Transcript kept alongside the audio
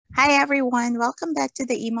Hi everyone, welcome back to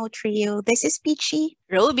the Emo Trio. This is Peachy.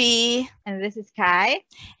 Roby, And this is Kai.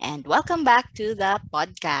 and welcome back to the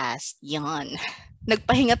podcast. Yon.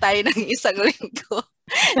 Nagpahinga tayo ng isang linggo.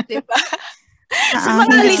 Di ba? Sa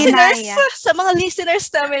mga Hindi listeners, kinaya. sa mga listeners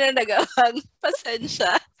namin na nagawang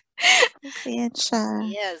pasensya. Pasensya.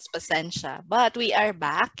 Yes, pasensya. But we are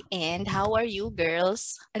back, and how are you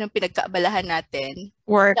girls? Anong pinagkaabalahan natin?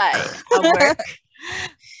 Work. Work?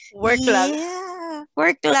 Work lang. Yeah,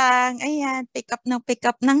 work lang. Ayan, pick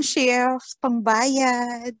up ng shift,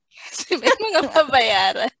 pangbayad. May mga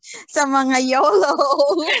pabayaran. Sa mga YOLO.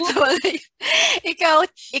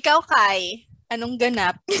 ikaw Kai, anong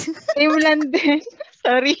ganap? Same lang din.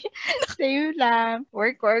 Sorry. Same lang.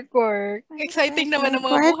 Work. Exciting naman ang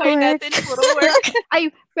mga Work, buhay work. natin. Puro work.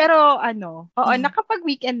 Ay, pero oo, Mm.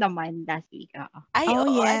 nakapag-weekend naman last week. Ay, Oh,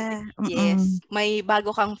 oo. yeah. Yes. May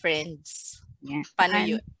bago kang friends. Yeah. Paano An-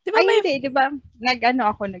 yun? Di ba Ay, may... hindi. Di ba,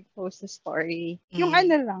 nag-post sa story. Yung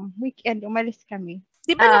weekend, umalis kami.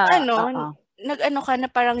 Di ba Oo. nag-ano ka na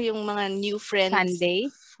parang yung mga new friends? Sunday.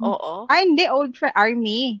 Oo. Ay, hindi. Old friend.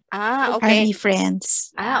 Army. Okay. Army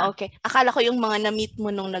friends. Okay. Akala ko yung mga na-meet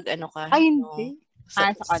mo nung nag-ano ka. Ay, no? hindi.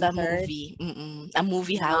 Sa Sa concert. movie. A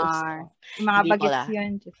movie house. Yung mga Hindi bagets pala.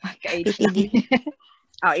 yun. Ka-age PTD.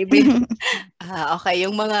 lang. Iba yun. Okay.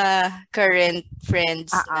 Yung mga current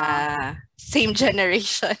friends na same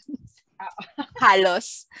generation.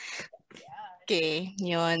 Halos. Okay,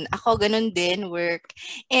 yun. Ako ganun din, work.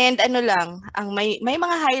 And ang may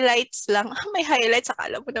mga highlights lang. May highlights,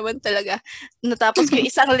 akala mo naman talaga. Natapos ko yung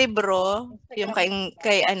isang libro, yung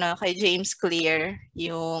kay James Clear,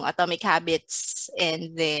 yung Atomic Habits,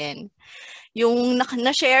 and then yung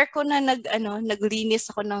na-share ko na naglinis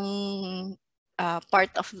ako ng part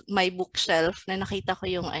of my bookshelf na nakita ko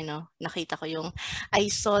yung I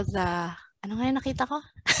saw the ano nga yung nakita ko?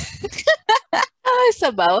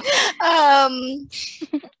 Sabaw.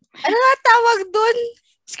 Ano nga tawag dun?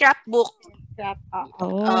 Scrapbook.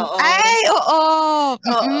 Oo. Ay, oo.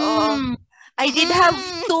 Oo. I did have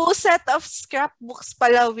 2 set of scrapbooks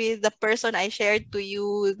pala with the person I shared to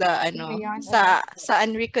you sa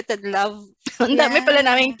Unrequited Love. Ang dami pala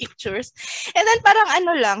naming pictures. And then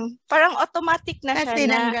parang automatic na siya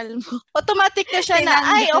Tinanggal mo. automatic na siya na,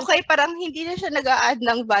 Tinanggal. ay, okay, parang hindi na siya nag-a-add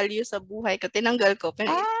ng value sa buhay ko. Tinanggal ko.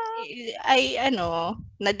 Pero,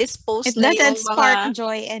 na-dispose It na yung doesn't spark mga...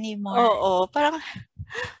 joy anymore. Oo, parang,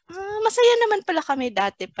 masaya naman pala kami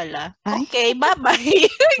dati pala. Ay. Okay, bye-bye.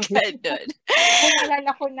 Ganun. Ay,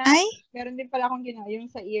 naalala ko na. Ay, Meron din pala akong ginawa,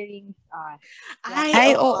 yung sa earrings.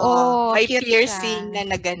 Ay, oo. May Cute piercing siya.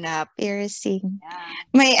 na naganap. Piercing.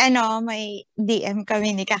 Yeah. May DM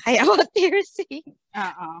kami ni Kakay about piercing.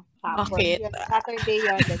 Tapos, Bakit? yun, Saturday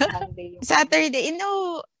yun, then Sunday yung... Saturday,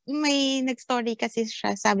 may nag-story kasi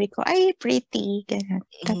siya. Sabi ko, ay, pretty. Ganun.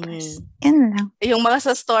 Tapos, yan lang. Yung mga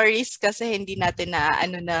sa stories kasi hindi natin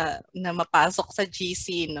na mapasok sa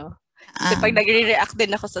GC, no? Kasi pag nagre-react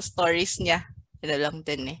din ako sa stories niya, lang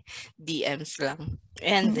din DMs lang.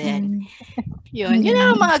 And then, yun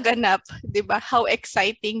ang mga ganap, 'di ba? How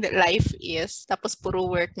exciting that life is. Tapos puro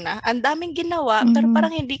work na. Ang daming ginawa, pero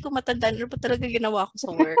parang hindi ko matandaan ano pa talaga ginawa ko sa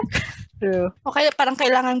work. True. Okay, parang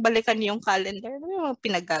kailangan balikan yung calendar. Ano yung mga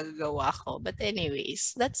pinagagawa ko? But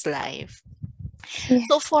anyways, that's life. Yeah.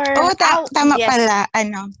 So for... tama yes. pala,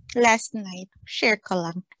 last night, share ko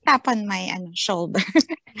lang. Tap on my, shoulder.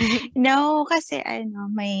 No, kasi,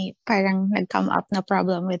 may parang nag-come up na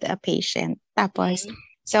problem with a patient. Tapos,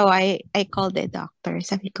 so I called the doctor.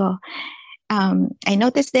 Sabi ko, I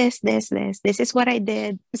noticed this. This is what I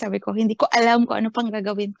did. Sabi ko, hindi ko alam kung ano pang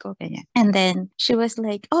gagawin ko. Ganyan. And then, she was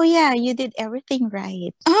like, oh yeah, you did everything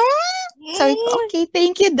right. Sabi ko, okay,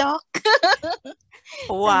 thank you, doc.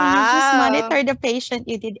 Wow. Sabi niya, just monitor the patient.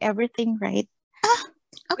 You did everything right.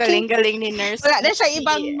 Okay. Galing-galing ni nurse. Wala na siya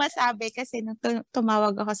ibang masabi kasi nung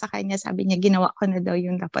tumawag ako sa kanya, sabi niya, ginawa ko na daw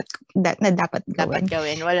yung dapat gawin. Dapat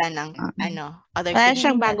gawin. Wala nang, other Wala things.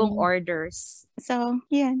 siyang bagong orders. So,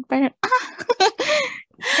 yan. Parang,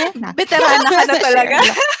 Veterana ka na talaga.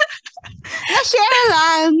 Na-share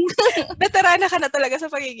lang. Veterana ka na talaga sa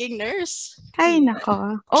pagiging nurse. Ay,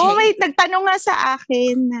 nako. May nagtanong nga sa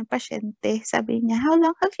akin na pasyente. Sabi niya, how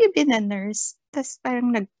long have you been a nurse? Tapos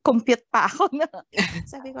parang nag-compute pa ako na.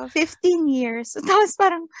 Sabi ko, 15 years. Tapos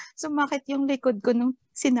parang sumakit yung likod ko nung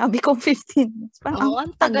sinabi kong 15 years. Parang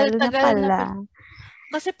ang tagal na pala.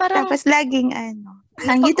 Kasi parang... Tapos laging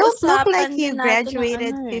you don't look like you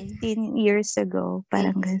graduated 15 years ago.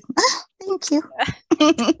 Parang thank you.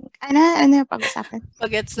 Ano pag-usapan?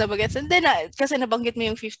 Bagets. And then, kasi nabanggit mo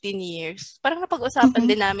yung 15 years. Parang napag-usapan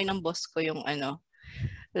din namin ng boss ko yung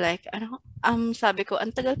Like, sabi ko,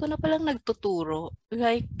 ang tagal ko na palang nagtuturo.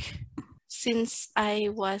 Like, since I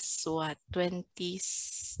was, 25?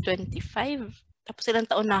 Tapos ilang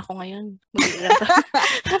taon na ako ngayon.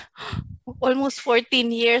 Almost 14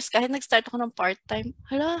 years. Kahit nag-start ako ng part-time.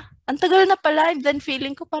 Hala, ang tagal na pala. And then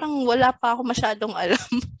feeling ko parang wala pa ako masyadong alam.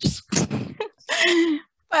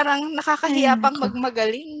 Parang nakakahiya pang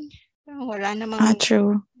magmagaling. Wala namang...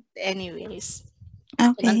 true. Anyways.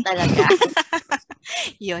 Okay. Ganun talaga.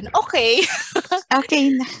 Yun. Okay.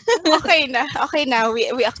 Okay na. Okay na.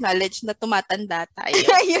 We acknowledge na tumatanda tayo.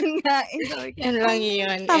 Yun nga. Yan lang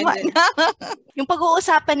yun. Tama na. Yung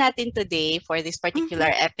pag-uusapan natin today for this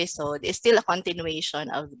particular episode is still a continuation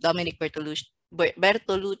of Dominic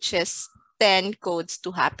Bertolucci's 10 Codes to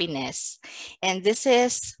Happiness. And this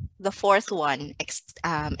is the fourth one,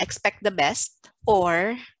 expect the best,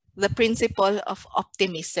 or the principle of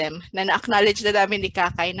optimism, na na-acknowledge na namin ni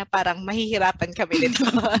Kakay na parang mahihirapan kami nito.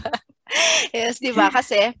 Yes, di ba?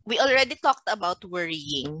 Kasi we already talked about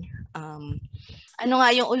worrying. Ano nga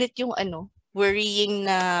yung ulit yung worrying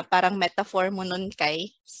na parang metaphor mo nun,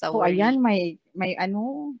 Kay? Sa worry. Ayan, may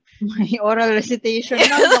oral recitation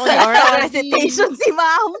na. May oral recitation si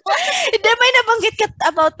Ma'am. Hindi, may nabanggit ka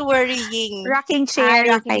about worrying. Rocking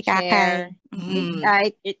chair, rocking Kakay.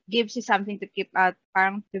 It gives you something to keep out,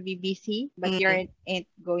 parang to be busy, but you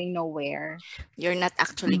ain't going nowhere. You're not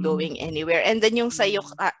actually going anywhere. And then yung sa'yo,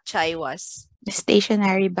 Chai, was? The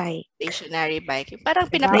stationary bike. Parang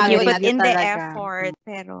Like pinapagod you put natin in the talaga. effort,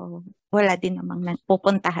 pero wala din namang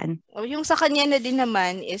pupuntahan. Yung sa kanya na din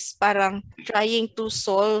naman is parang trying to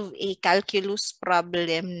solve a calculus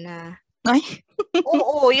problem na... Ay?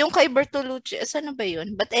 Oo, yung kay Bertolucci. Saan ba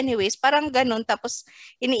yun? But anyways, parang ganun. Tapos,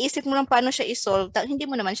 iniisip mo lang paano siya isolve. Hindi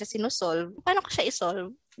mo naman siya sinusolve. Paano ko siya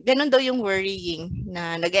isolve? Ganun daw yung worrying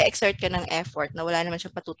na nag-exert ka ng effort na wala naman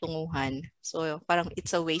siyang patutunguhan. So, parang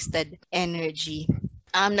it's a wasted energy.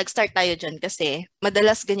 Nag-start tayo dyan kasi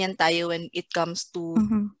madalas ganyan tayo when it comes to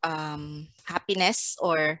happiness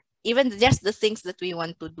or even just the things that we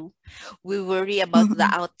want to do. We worry about the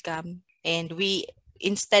outcome and we,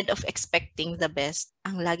 instead of expecting the best,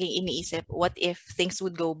 ang laging iniisip, what if things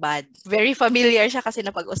would go bad? Very familiar siya kasi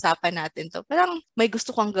napag-usapan natin to. Parang may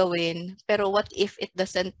gusto kang gawin, pero what if it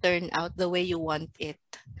doesn't turn out the way you want it?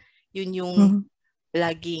 Yun yung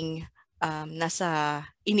laging nasa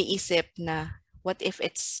iniisip na what if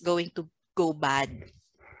it's going to go bad?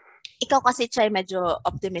 Ikaw kasi, Chay, medyo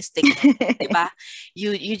optimistic. Diba?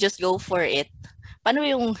 You just go for it. Paano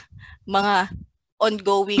yung mga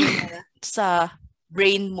ongoing sa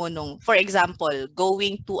brain mo nung, for example,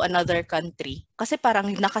 going to another country? Kasi parang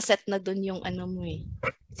nakaset na dun yung mo eh.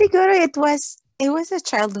 Siguro it was a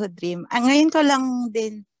childhood dream. Ngayon ko lang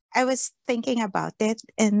din, I was thinking about it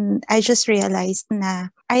and I just realized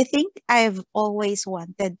na I think I've always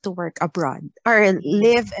wanted to work abroad or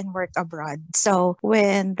live and work abroad. So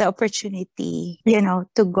when the opportunity,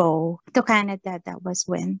 to go to Canada, that was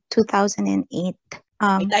when 2008.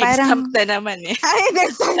 Time-stamp na naman eh.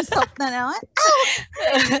 Time-stamp na naman.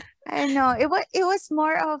 I know. It was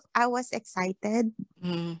more of I was excited.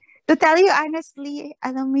 To tell you honestly,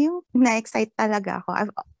 alam mo yung na-excite talaga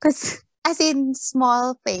ako. Because as in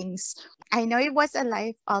small things. I know it was a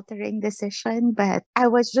life-altering decision, but I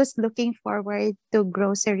was just looking forward to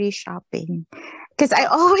grocery shopping. Because I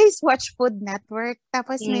always watch Food Network.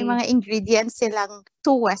 Tapos may mga ingredients silang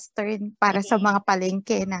too Western para sa mga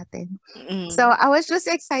palengke natin. So I was just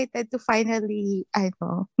excited to finally,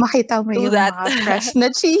 makita mo yung mga fresh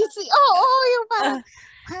na cheesy. Oo, yung parang,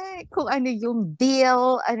 kung ano yung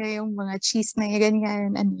deal, ano yung mga cheese na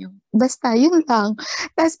ganyan, basta yun lang.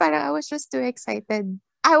 Tapos parang I was just too excited.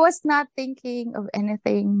 I was not thinking of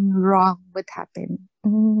anything wrong would happen.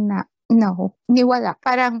 No, wala.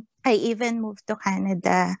 Parang I even moved to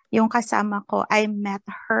Canada. Yung kasama ko, I met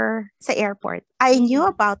her sa airport. I knew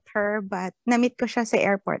about her, but na-meet ko siya sa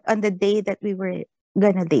airport on the day that we were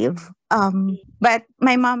gonna leave. But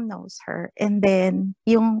my mom knows her. And then,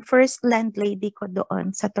 yung first landlady ko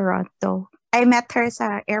doon sa Toronto, I met her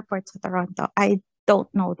sa airport sa Toronto. I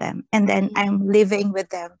don't know them. And then, I'm living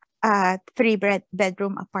with them at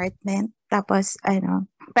 3-bedroom apartment. Tapos,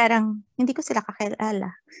 parang hindi ko sila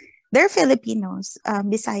kakilala. They're Filipinos,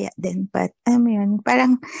 Bisaya din. But, yun,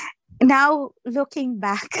 parang now, looking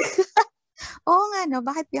back, oo nga,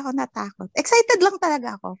 bakit di ako natakot? Excited lang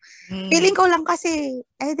talaga ako. Feeling ko lang kasi,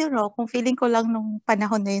 I don't know, kung feeling ko lang nung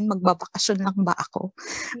panahon na yun, magbabakasyon lang ba ako?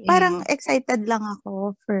 Parang excited lang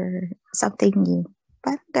ako for something new.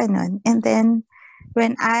 Parang ganon. And then,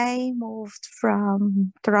 when I moved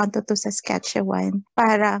from Toronto to Saskatchewan,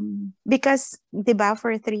 parang, because, di ba,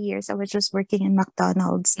 for 3 years, I was just working in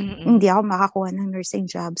McDonald's. Hindi ako makakuha ng nursing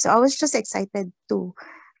job. So I was just excited to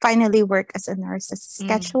finally work as a nurse sa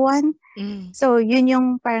Saskatchewan. So yun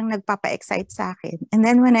yung parang nagpapa-excite sa akin. And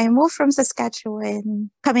then when I moved from Saskatchewan,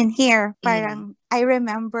 come in here, parang I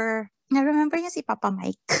remember niya si Papa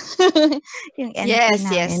Mike. Yung NP Yes,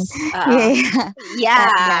 namin. yes. Yeah.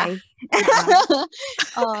 That guy.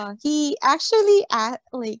 He actually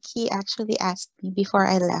asked me before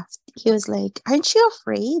I left. He was like, "Aren't you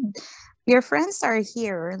afraid? Your friends are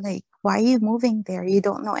here. Like, why are you moving there? You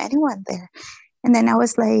don't know anyone there." And then I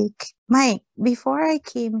was like, "Mike, before I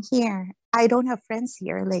came here, I don't have friends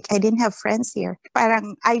here. Like, I didn't have friends here.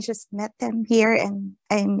 Parang I just met them here and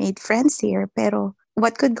I made friends here. Pero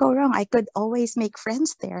what could go wrong? I could always make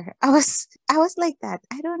friends there." I was like that.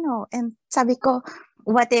 I don't know. And sabi ko,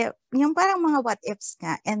 what if, yung parang mga what ifs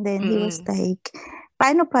nga. And then he was like,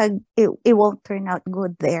 paano pag it won't turn out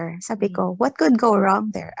good there? Sabi ko, what could go wrong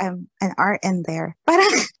there? I'm an RN there. Parang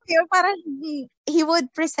he would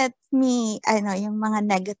present me, yung mga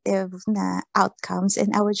negative na outcomes,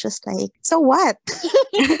 and I was just like, so what?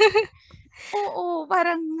 Oo,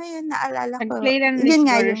 parang ngayon naalala ko. Nag-play lang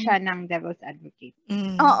siguro siya ng devil's advocate.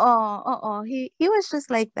 Oo. He was just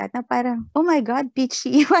like that. Na parang, oh my God,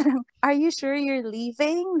 Peachy, parang, are you sure you're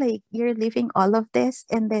leaving? Like, you're leaving all of this?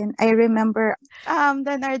 And then I remember,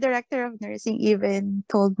 then our director of nursing even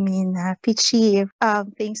told me na, Peachy, if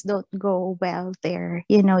things don't go well there,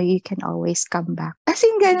 you can always come back. As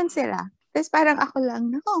in, ganun sila. Tapos parang ako lang,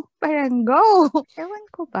 no, parang go. Ewan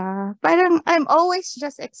ko ba. Parang I'm always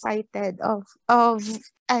just excited of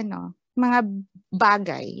mga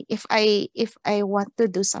bagay. If I want to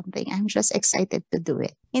do something, I'm just excited to do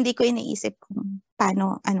it. Hindi ko iniisip kung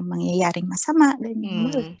anong mangyayaring masama.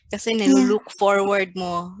 Kasi nilulook forward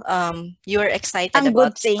mo. You're excited Ang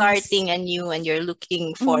about good things. Starting anew, and you're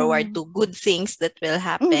looking forward to good things that will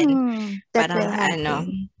happen.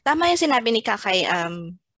 Tama yung sinabi ni Kakay,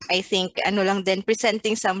 I think, lang din,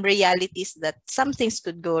 presenting some realities that some things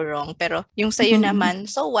could go wrong. Pero yung sa'yo naman,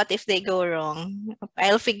 so what if they go wrong?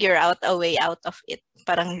 I'll figure out a way out of it.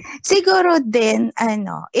 Parang siguro din,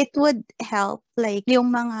 it would help, like, yung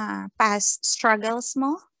mga past struggles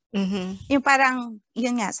mo. Yung parang,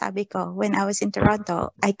 yun nga, sabi ko, when I was in Toronto,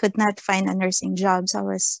 I could not find a nursing job. So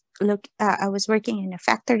I was working in a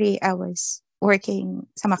factory. I was working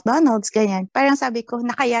sa McDonald's, ganyan. Parang sabi ko,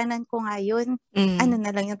 nakayanan ko nga yun. Ano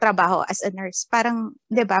na lang yung trabaho as a nurse. Parang,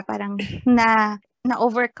 di ba, parang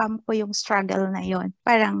na-overcome ko yung struggle na yun.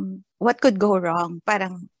 Parang, what could go wrong?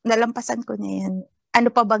 Parang, nalampasan ko na yun.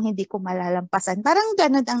 Ano pa bang hindi ko malalampasan? Parang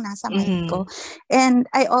ganun ang nasa mind ko. And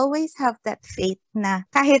I always have that faith na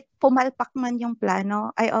kahit pumalpak man yung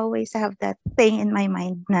plano, I always have that thing in my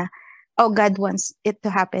mind na, oh, God wants it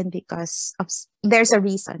to happen because there's a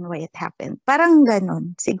reason why it happened. Parang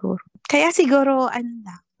ganun, siguro. Kaya siguro,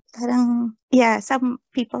 parang, yeah, some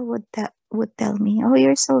people would tell me, oh,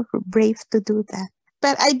 you're so brave to do that.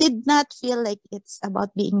 But I did not feel like it's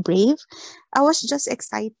about being brave. I was just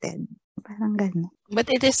excited. Parang ganun. But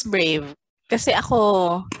it is brave. Kasi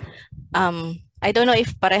ako, I don't know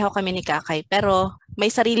if pareho kami ni Kakay, pero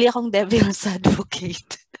may sarili akong devil's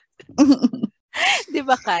advocate. Di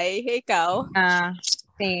ba, Kai? Ikaw?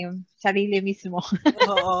 Same. Sarili mismo.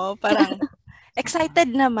 Oo, parang excited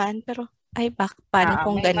naman, pero paano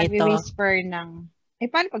kung ganito? May whisper ng,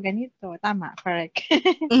 paano pag ganito? Tama, correct.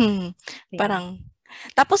 Parang,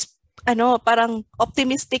 tapos, parang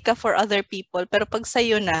optimistic ka for other people, pero pag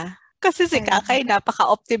sa'yo na, kasi si Kakay,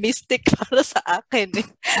 napaka-optimistic para sa akin.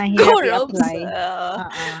 Go Robes.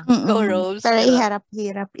 Go Robes. Pero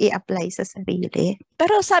hirap i-apply sa sarili.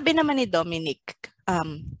 Pero sabi naman ni Dominic,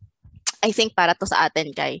 I think para to sa atin,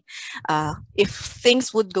 Kai, if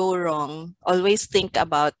things would go wrong, always think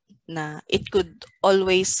about na it could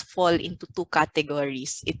always fall into two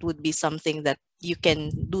categories. It would be something that you can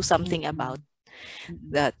do something about,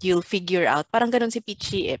 that you'll figure out. Parang ganun si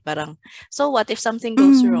Peachy Parang, so what if something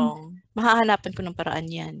goes wrong? Mahahanapan ko ng paraan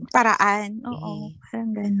yan. Paraan, oo.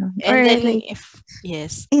 Parang ganun. And or then, like,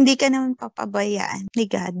 yes. Hindi ka naman papabayaan ni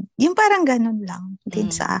God. Yung parang ganun lang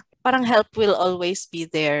din sa akin. Parang help will always be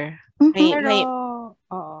there.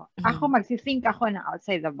 Ako magsisync ako na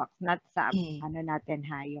outside the box, not sa natin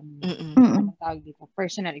yung tawag dito,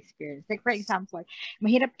 personal experience. Like for example,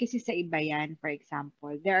 mahirap kasi sa iba yan. For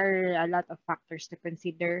example, there are a lot of factors to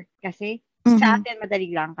consider kasi sa atin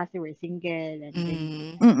madali lang kasi we're single and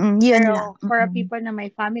pero for people na may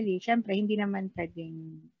family, syempre hindi naman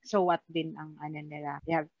pwedeng so what din ang nila.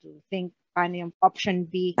 They have to think paano yung option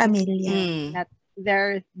B. Pamilya. Not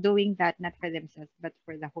they're doing that not for themselves but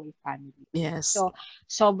for the whole family. Yes. So,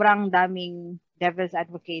 sobrang daming devil's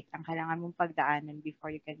advocate ang kailangan mong pagdaanan before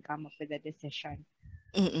you can come up with a decision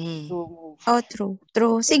to move. Oh,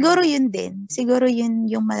 true. Siguro yun din. Siguro yun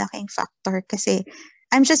yung malaking factor kasi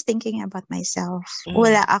I'm just thinking about myself.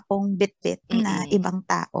 Wala akong bit-bit na ibang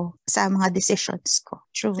tao sa mga decisions ko.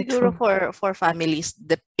 Siguro for families,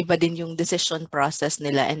 iba din yung decision process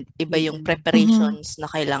nila and iba yung preparations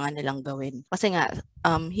na kailangan nilang gawin. Kasi nga,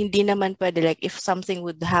 hindi naman pwede like if something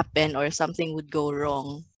would happen or something would go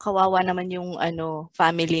wrong, kawawa naman yung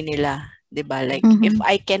family nila, 'di ba? Like if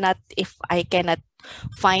I cannot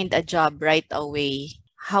find a job right away,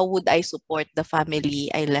 how would I support the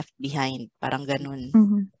family I left behind? Parang ganun.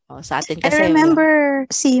 Sa atin kasi. I remember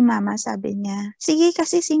si mama sabi niya, sige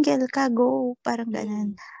kasi single ka, go. Parang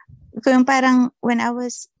ganun. Kung parang when I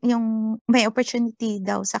was, yung may opportunity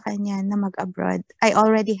daw sa kanya na mag-abroad, I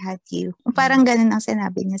already had you. Parang ganun ang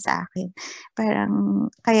sinabi niya sa akin. Parang,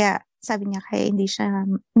 kaya sabi niya kaya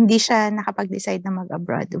hindi siya nakapag-decide na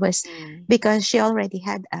mag-abroad was because she already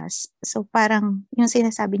had us. So parang yung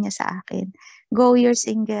sinasabi niya sa akin, go, you're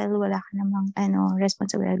single, wala ka namang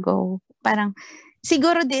responsible, go. Parang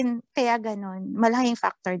siguro din kaya ganun, malaking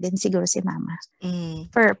factor din siguro si mama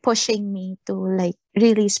for pushing me to like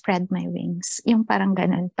really spread my wings. Yung parang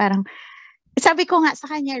ganun, parang sabi ko nga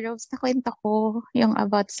sa kanya, Rose, nakwento ko yung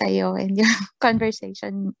about sa'yo and yung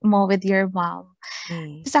conversation mo with your mom.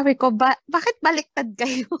 Sabi ko, bakit baliktad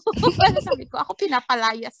kayo? Sabi ko, ako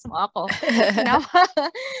pinapalayas mo ako.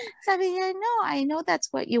 Sabi niya, no, I know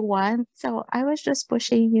that's what you want. So I was just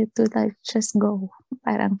pushing you to like, just go.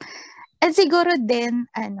 Parang, and siguro din,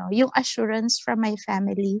 yung assurance from my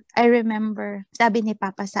family. I remember, sabi ni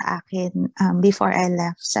Papa sa akin before I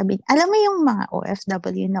left, sabi, alam mo yung mga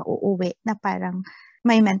OFW na uuwi na parang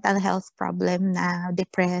may mental health problem na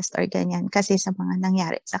depressed or ganyan kasi sa mga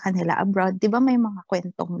nangyari sa kanila abroad. Di ba may mga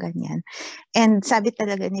kwentong ganyan? And sabi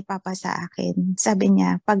talaga ni Papa sa akin, sabi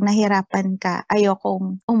niya, pag nahirapan ka,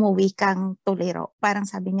 ayokong umuwi kang tuliro. Parang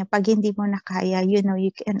sabi niya, pag hindi mo na kaya, you know, you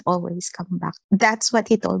can always come back. That's what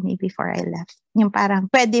he told me before I left. Yung parang,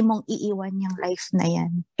 pwede mong iiwan yung life na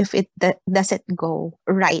yan if it doesn't go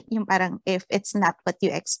right. Yung parang, if it's not what you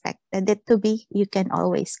expected it to be, you can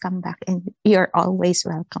always come back and you're always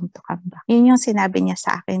welcome to come back. Yun yung sinabi niya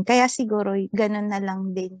sa akin. Kaya siguro, ganun na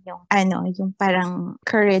lang din yung, yung parang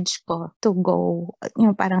courage ko to go.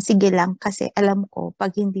 Yung parang, sige lang, kasi alam ko,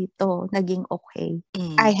 pag hindi to naging okay,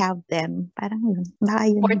 I have them. Parang yun. Baka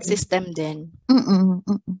yun support din. system din.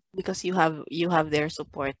 Because you have their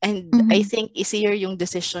support. And I think easier yung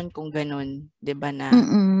decision kung ganun, 'di ba na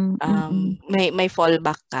may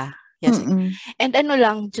fallback ka. Yes. And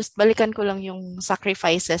just balikan ko lang yung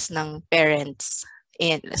sacrifices ng parents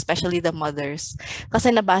and especially the mothers.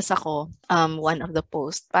 Kasi nabasa ko one of the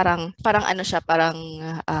post, parang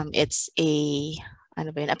it's a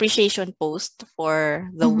appreciation post for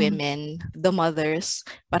the women, the mothers.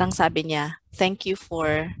 Parang sabi niya, thank you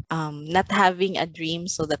for not having a dream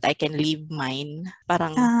so that I can live mine.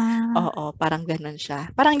 Parang, parang ganun siya.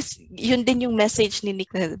 Parang yun din yung message ni Nick,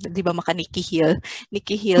 di ba Nikki Hill?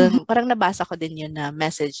 Nikki Hill, parang nabasa ko din yun na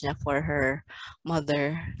message niya for her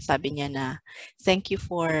mother. Sabi niya na, thank you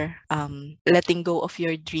for letting go of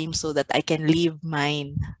your dream so that I can live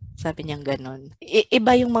mine. Sabi niyang ganun.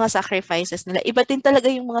 Iba yung mga sacrifices nila. Iba din talaga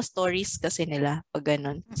yung mga stories kasi nila pag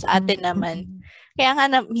ganun. Sa atin naman, kaya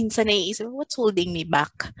nga minsan naiisip, what's holding me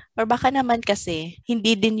back? Or baka naman kasi,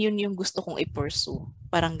 hindi din yun yung gusto kong i-pursue.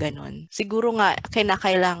 Parang ganun. Siguro nga,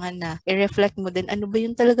 kailangan na i-reflect mo din, ano ba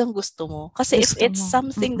yung talagang gusto mo? Kasi if it's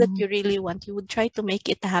something that you really want, you would try to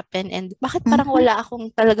make it happen. And bakit parang wala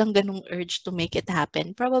akong talagang ganung urge to make it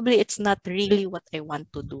happen? Probably it's not really what I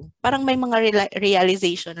want to do. Parang may mga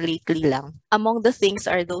realization lately lang. Among the things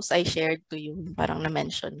are those I shared to you. Parang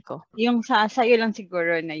na-mention ko. Yung sa'yo lang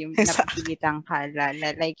siguro na yung napipilitan ka,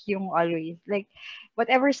 like yung always, like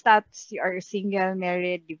whatever status you are, single,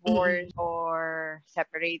 married, divorced, or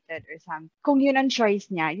separated or something, kung yun ang choice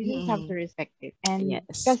niya, you just have to respect it. And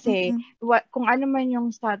kasi, kung ano man yung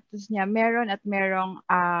status niya, meron at merong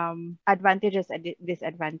advantages and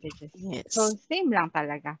disadvantages. Yes. So, same lang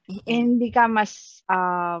talaga. Hindi ka mas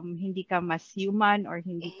human or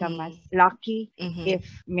hindi ka mas lucky if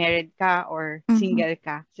married ka or single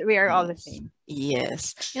ka. So, we are all the same.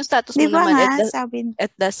 Yes. Yung status Di mo naman,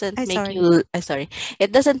 it doesn't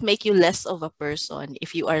make you less of a person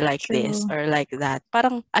if you are like this or like that.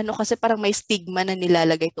 Parang kasi parang may stigma na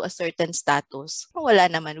nilalagay to a certain status. Wala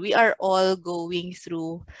naman. We are all going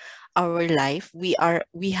through our life. We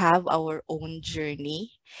have our own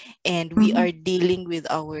journey, and we are dealing with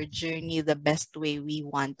our journey the best way we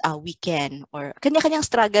can, or kanya-kanyang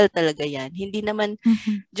struggle talaga yan. Hindi naman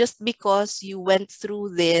just because you went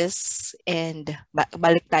through this and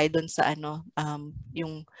balik tayo dun sa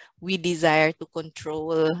yung we desire to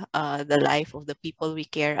control the life of the people we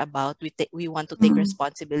care about. We want to take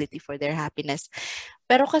responsibility for their happiness.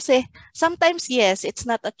 Pero kasi sometimes, yes, it's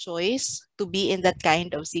not a choice to be in that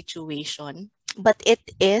kind of situation. But it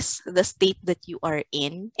is the state that you are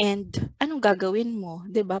in, and anong gagawin mo,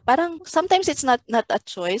 'di ba? Parang sometimes it's not a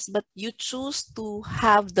choice, but you choose to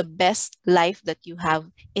have the best life that you have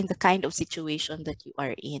in the kind of situation that you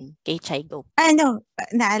are in. Kay Chai, go.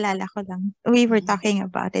 Naalala ko lang. We were talking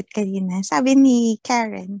about it kanina. Sabi ni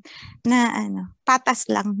Karen na patas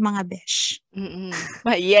lang mga besh.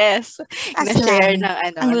 Yes. Na-share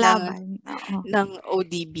ng laban. ng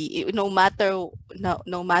ODB. No matter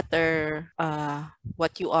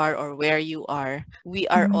what you are or where you are, we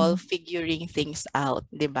are all figuring things out,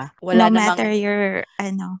 'di ba? No matter your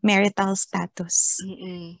marital status.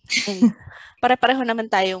 And pare-pareho naman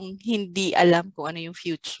tayong hindi alam kung ano yung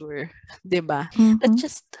future, 'di ba? But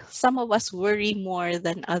just some of us worry more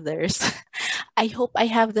than others. I hope I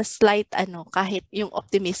have the slight kahit yung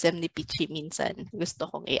optimism ni Pichi minsan gusto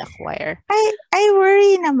kong i-acquire. I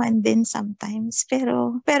worry naman din sometimes,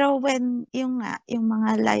 pero when yung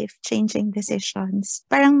mga life-changing decisions,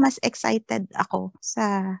 parang mas excited ako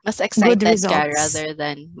sa mas excited good results ka rather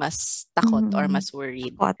than mas takot or mas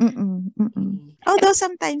worried. Although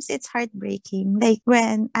sometimes it's heartbreaking, like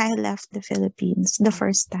when I left the Philippines the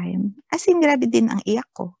first time, as in grabe din ang iyak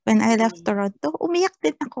ko. When I left Toronto, umiyak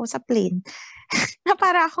din ako sa plane. Na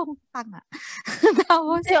para akong tanga.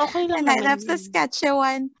 Tapos, okay lang when I left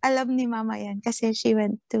Saskatchewan, alam ni Mama yan kasi she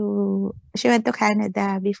went to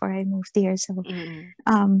Canada before I moved here. So,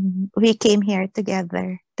 we came here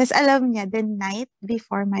together. Tapos alam niya, the night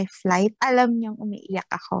before my flight, alam niyang umiiyak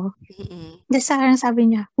ako. Tapos sabi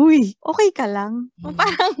niya, uy, okay ka lang?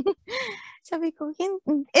 Parang, sabi ko,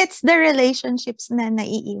 it's the relationships na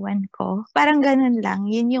naiiwan ko. Parang ganun lang.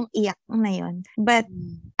 Yun yung iyak na yun. But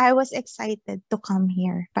I was excited to come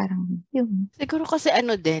here. Parang yun. Siguro kasi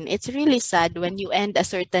din, it's really sad when you end a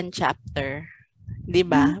certain chapter. 'Di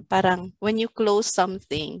ba? Parang when you close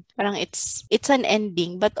something, parang it's an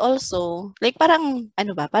ending, but also like parang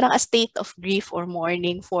parang a state of grief or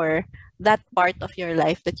mourning for that part of your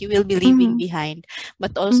life that you will be leaving behind,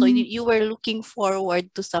 but also you were looking forward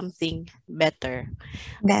to something better.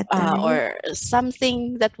 Or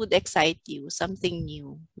something that would excite you, something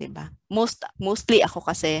new, 'di ba? Mostly ako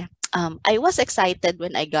kasi I was excited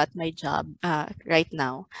when I got my job right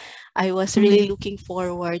now. I was really looking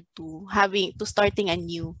forward to starting a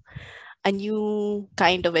new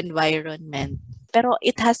kind of environment. Pero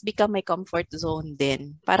it has become my comfort zone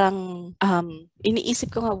din. Parang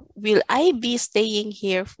iniisip ko nga, will I be staying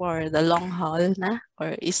here for the long haul na?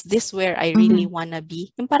 Or is this where I really wanna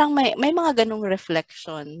be? Yung parang may mga ganong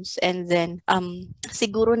reflections. And then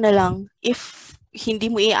siguro na lang if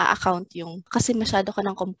hindi mo i-account yung kasi masyado ka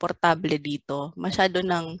ng komportable dito, masyado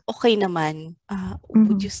ng okay naman,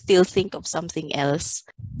 would you still think of something else?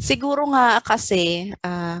 Siguro nga kasi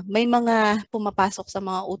may mga pumapasok sa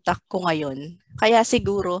mga utak ko ngayon. Kaya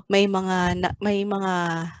siguro may mga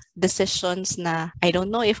decisions na I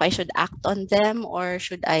don't know if I should act on them or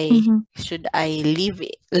should I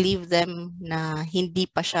leave them na hindi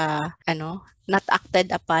pa siya not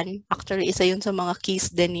acted upon. Actually, isa yun sa mga keys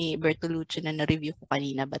din ni Bertolucci na na-review ko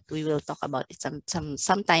kanina, but we will talk about it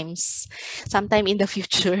sometime in the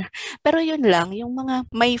future. Pero yun lang, yung mga,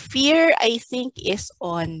 my fear, I think, is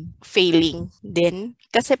on failing din.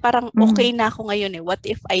 Kasi parang okay na ako ngayon What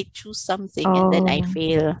if I choose something and then I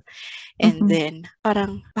fail? And then,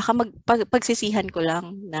 parang, baka pagsisihan ko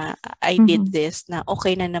lang na I did this, na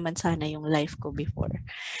okay na naman sana yung life ko before.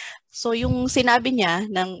 So, yung sinabi niya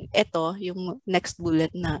yung next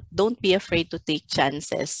bullet na, don't be afraid to take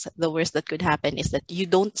chances. The worst that could happen is that you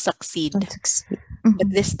don't succeed. But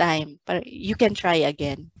this time, you can try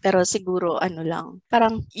again. Pero siguro, lang,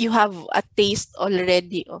 parang you have a taste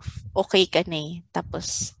already of okay ka na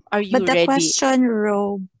Tapos, are you ready? But the question,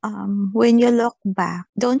 Rob, when you look back,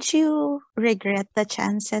 don't you regret the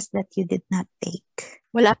chances that you did not take?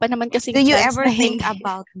 Wala pa naman kasing chance. Do you ever think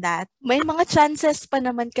about that? May mga chances pa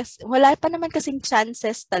naman kasi, wala pa naman kasing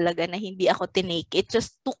chances talaga na hindi ako tinake. It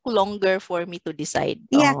just took longer for me to decide.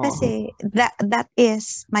 Yeah, kasi that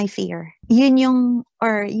is my fear. Yun yung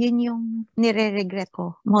or yun yung nire-regret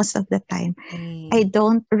ko most of the time. I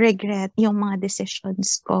don't regret yung mga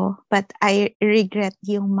decisions ko, but I regret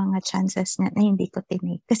yung mga chances na hindi ko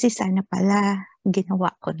tinake. Kasi sana pala ginawa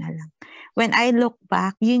ko na lang. When I look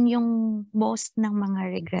back, yun yung most ng mga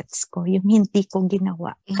regrets ko, yung hindi ko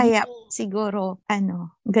ginawa. Kaya siguro,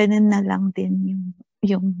 ganun na lang din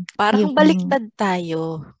yung parang baliktad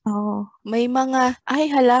tayo. Oo. May mga,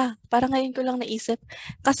 parang ngayon ko lang naisip.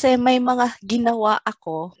 Kasi may mga ginawa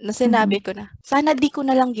ako na sinabi ko na, sana di ko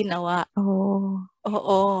na lang ginawa.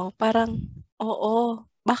 Oo, parang,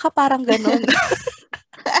 baka parang ganun.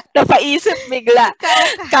 Napaisip bigla.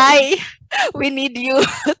 Kai, we need you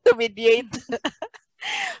to mediate.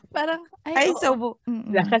 Parang,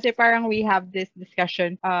 kasi parang we have this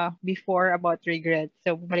discussion before about regret.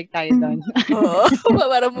 So, bumalik tayo doon. Oo,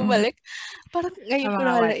 parang bumalik. Parang ngayon ko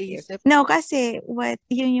lang naisip. No, kasi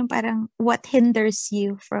yun yung parang what hinders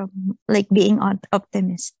you from like being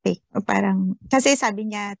optimistic. Parang, kasi sabi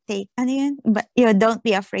niya, but don't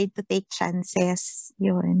be afraid to take chances.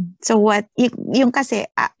 Yun. So yung kasi,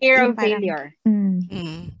 fear of failure.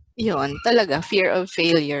 Yun, talaga, fear of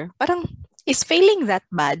failure. Parang, is failing that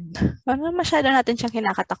bad? Parang masyado natin siyang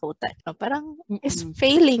kinakatakutan. No? Parang, is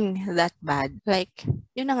failing that bad? Like,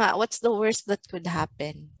 yun na nga, what's the worst that could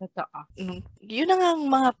happen? Totoo. Yun na nga ang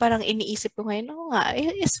mga parang iniisip ko ngayon,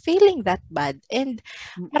 is failing that bad? And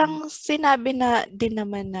parang sinabi na din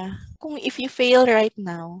naman na, kung if you fail right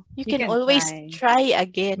now, you can always try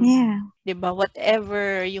again. Yeah. Diba?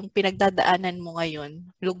 Whatever yung pinagdadaanan mo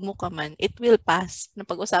ngayon, lugmo ka man, it will pass.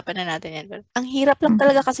 Napag-usapan na natin yan. Ang hirap lang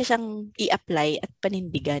talaga kasi siyang i-apply at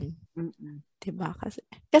panindigan. Diba?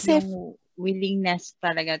 Kasi yung willingness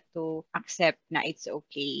talaga to accept na it's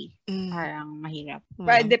okay. Parang mahirap.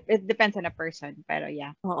 But it depends on a person. Pero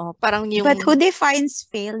yeah. Oo, parang yung... But who defines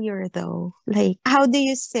failure though? Like, how do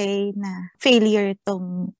you say na failure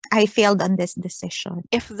tong I failed on this decision?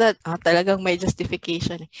 If talagang may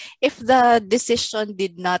justification. If the decision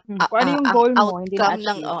did not yung goal mo,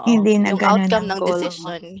 yung outcome ng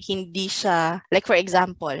decision, hindi siya, like for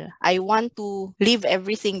example, I want to leave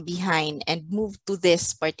everything behind and move to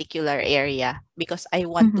this particular area because I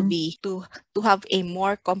want to have a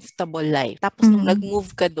more comfortable life. Tapos nung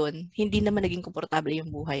nag-move ka dun, hindi naman naging komportable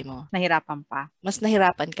yung buhay mo. Nahirapan pa. Mas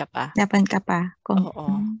nahirapan ka pa.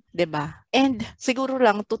 Oo. 'Di ba? And siguro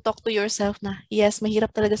lang to talk to yourself na, yes, mahirap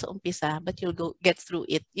talaga sa umpisa, but you'll get through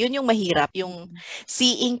it. Yun yung mahirap, yung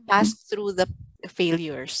seeing past through the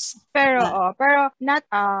failures. Pero not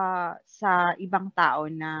sa ibang tao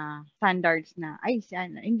na standards na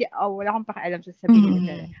hindi wala akong pakialam sa sabihin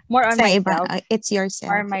nila. More on sa myself. It's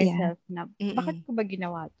yourself. Or myself na bakit ko ba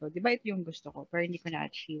ginawa to? 'Di ba ito yung gusto ko pero hindi ko na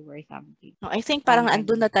achieve or something. No, I think parang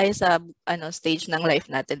andun na tayo sa stage ng life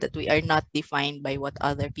natin that we are not defined by what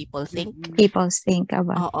other people think. People think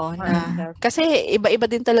about. Oo, kasi iba-iba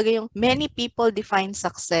din talaga yung many people define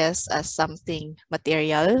success as something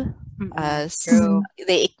material, as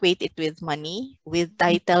they equate it with money, with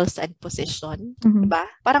titles and position, diba?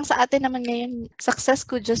 Parang sa atin naman ngayon, success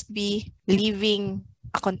could just be living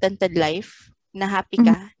a contented life, na happy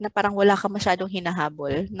ka, na parang wala ka masyadong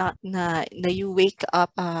hinahabol, na you wake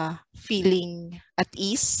up feeling at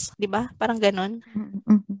ease, diba? Parang ganon.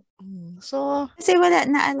 So, kasi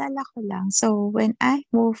naalala ko lang. So, when I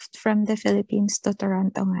moved from the Philippines to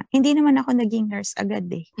Toronto nga, hindi naman ako naging nurse agad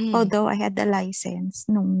eh. Although I had the license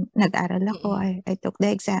nung nag-aral ako, I took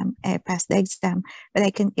the exam, I passed the exam, but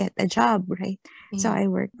I couldn't get a job, right? So, I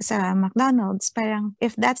worked sa McDonald's. Parang,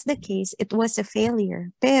 if that's the case, it was a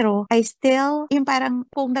failure. Pero, I still, yung parang,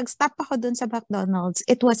 kung nag-stop ako dun sa McDonald's,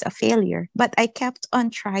 it was a failure. But I kept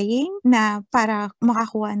on trying na para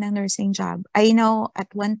makakuha ng nursing job. I know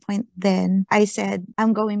at one point then I said,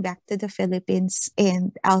 I'm going back to the Philippines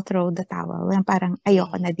and I'll throw the towel. And parang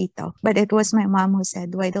ayoko na dito. But it was my mom who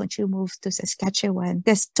said, why don't you move to Saskatchewan?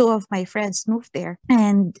 Because 2 of my friends moved there.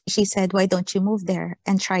 And she said, why don't you move there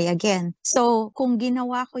and try again? So, kung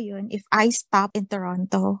ginawa ko yun, if I stop in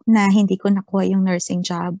Toronto na hindi ko nakuha yung nursing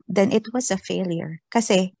job, then it was a failure.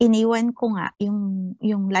 Kasi iniwan ko nga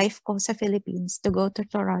yung life ko sa Philippines to go to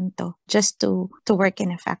Toronto just to work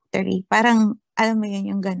in a factory. Parang alam mo yun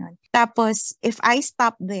yung ganun. Tapos, if I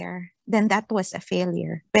stop there, then that was a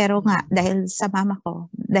failure. Pero nga, dahil sa mama ko,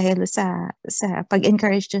 dahil sa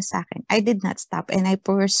pag-encourage niya sa akin, I did not stop and I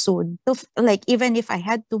pursued. Like, even if I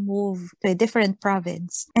had to move to a different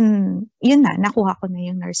province and yun na, nakuha ko na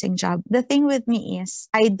yung nursing job. The thing with me is,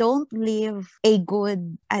 I don't live a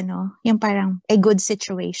good, yung parang a good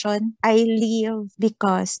situation. I live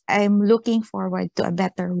because I'm looking forward to a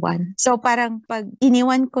better one. So parang pag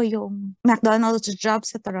iniwan ko yung McDonald's job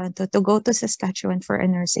sa Toronto to go to Saskatchewan for a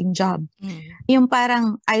nursing job, yung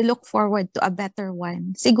parang I look forward to a better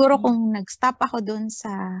one. Siguro kung nag-stop ako dun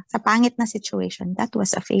sa pangit na situation, that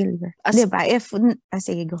was a failure. Diba? If,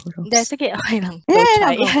 sige, go, Rose. Hindi, sige, okay lang. Go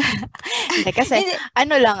try. Hindi, kasi,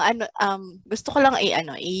 gusto ko lang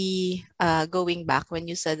going back when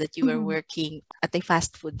you said that you were working at a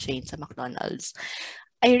fast food chain sa McDonald's.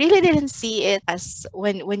 I really didn't see it as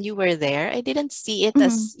when you were there. I didn't see it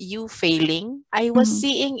as you failing. I was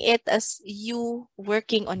seeing it as you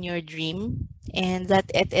working on your dream, and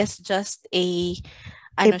that it is just a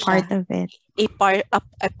part of it. A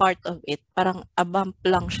part of it. Parang a bump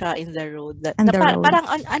lang siya in the road.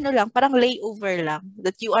 Parang layover lang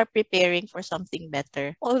that you are preparing for something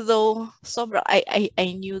better. Although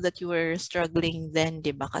I knew that you were struggling then,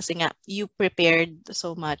 'di ba? Kasi nga you prepared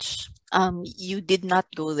so much. You did not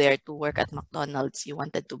go there to work at McDonald's. You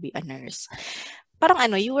wanted to be a nurse. Parang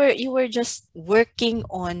you were just working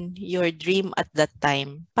on your dream at that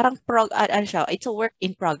time. Parang it's a work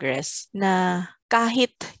in progress na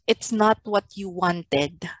kahit it's not what you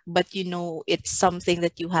wanted, but it's something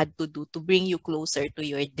that you had to do to bring you closer to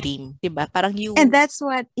your dream. Diba? Parang And that's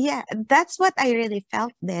what I really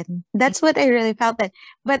felt then.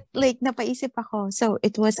 But like, napaisip ako, so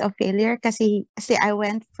it was a failure kasi I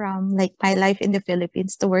went from like my life in the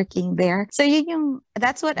Philippines to working there. So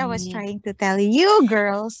that's what I was trying to tell you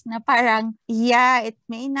girls, na parang, it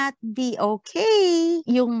may not be okay.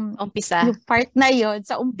 Yung part na yun,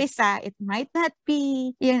 sa umpisa, it might not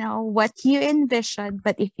be, what you envisioned,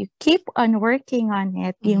 but if you keep on working on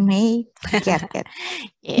it, you may get it.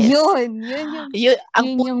 Yes.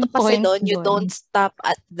 Ang yung punto kasi doon, you dun. don't stop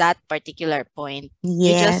at that particular point. Yes.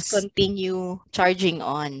 You just continue charging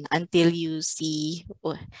on until you see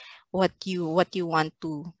what you want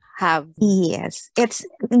to have. Yes. It's,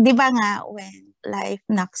 di ba nga, when life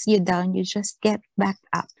knocks you down, you just get back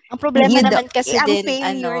up. Ang problema naman kasi din,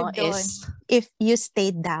 is if you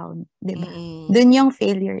stayed down, di ba? Dun yung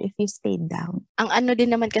failure if you stayed down. Ang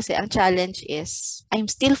din naman kasi, ang challenge is, I'm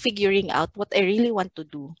still figuring out what I really want to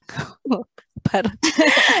do.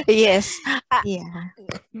 Yes.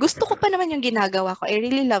 Gusto ko pa naman yung ginagawa ko. I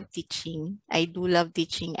really love teaching. I do love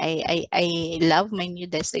teaching. I love my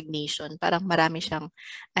new designation. Parang marami siyang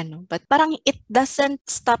but parang it doesn't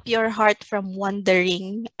stop your heart from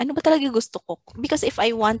wondering, ano ba talaga gusto ko? Because if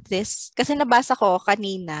I want this, kasi nabasa ko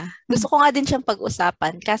kanina, gusto ko nga din siyang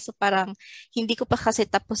pag-usapan, kaso parang hindi ko pa kasi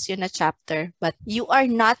tapos yun na chapter. But you are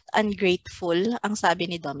not ungrateful, ang sabi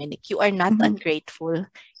ni Dominic. You are not ungrateful.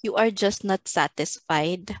 You are just not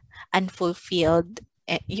satisfied, unfulfilled.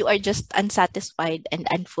 You are just unsatisfied and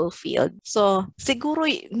unfulfilled. So, siguro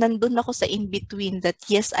nandun ako sa in-between that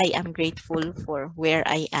yes, I am grateful for where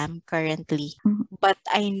I am currently. But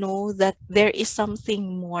I know that there is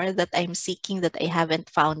something more that I'm seeking that I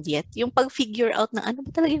haven't found yet. Yung pag-figure out na ano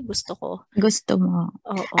ba talaga yung gusto ko. Gusto mo.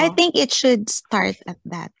 I think it should start at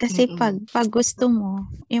that. Kasi pag gusto mo,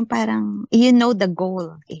 yung parang, the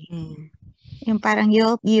goal. Yung parang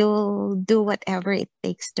you'll do whatever it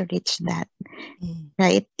takes to reach that.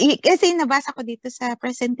 Right? Kasi nabasa ko dito sa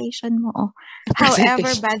presentation mo,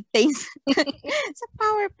 however bad things, sa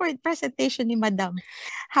PowerPoint presentation ni Madam,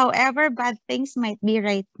 however bad things might be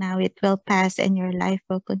right now, it will pass and your life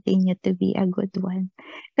will continue to be a good one.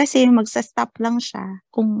 Kasi magsa-stop lang siya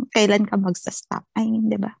kung kailan ka magsa-stop. Ay,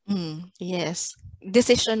 di ba? Yes.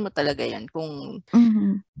 Decision mo talaga yan kung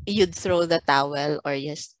you'd throw the towel or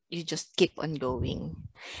you just keep on going.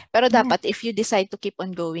 Pero dapat, if you decide to keep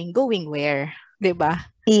on going where? Diba?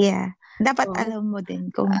 Yeah. Dapat alam mo din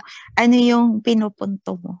kung ano yung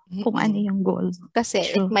pinupunto mo, kung ano yung goal mo.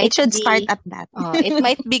 Kasi it should start at that. It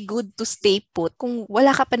might be good to stay put kung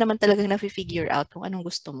wala ka pa naman talagang na-figure out kung anong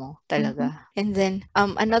gusto mo talaga. And then,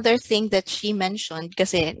 another thing that she mentioned,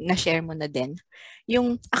 kasi na-share mo na din,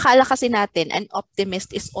 yung akala kasi natin, an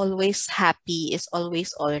optimist is always happy, is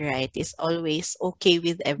always alright, is always okay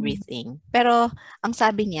with everything. Pero, ang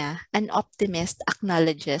sabi niya, an optimist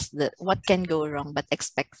acknowledges that what can go wrong but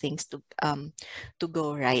expect things to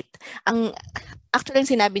go right. Actually,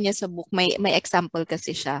 sinabi niya sa book, may example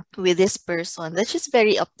kasi siya with this person that she's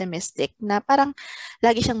very optimistic na parang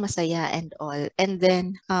lagi siyang masaya and all. And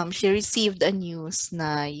then, she received a news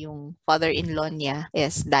na yung father-in-law niya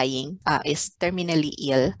is dying, is terminally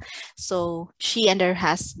ill. So, she and her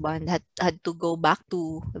husband had to go back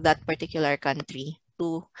to that particular country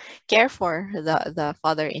to care for the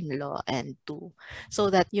father-in-law and so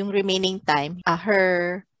that yung remaining time,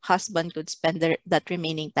 her husband could spend that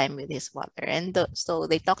remaining time with his father. And so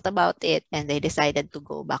they talked about it and they decided to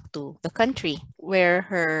go back to the country where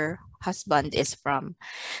her husband is from.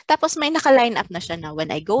 Tapos may naka-line up na siya na when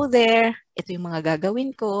I go there, ito yung mga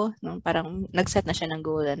gagawin ko. No? Parang nag-set na siya ng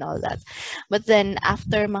goal and all that. But then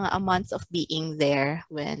after a month of being there,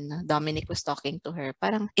 when Dominic was talking to her,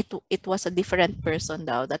 parang it was a different person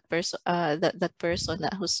daw. That person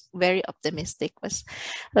who's very optimistic was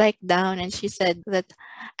like down, and she said that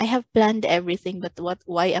I have planned everything, but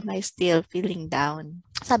why am I still feeling down?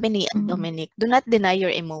 Sabi ni Dominic, do not deny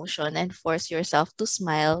your emotion and force yourself to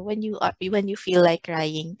smile when you feel like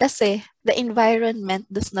crying. Kasi the environment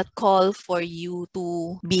does not call for you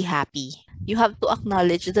to be happy. You have to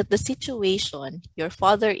acknowledge that the situation, your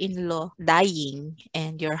father-in-law dying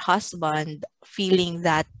and your husband feeling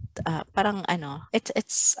that parang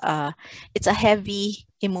it's a heavy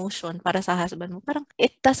emotion para sa husband mo. Parang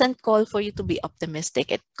it doesn't call for you to be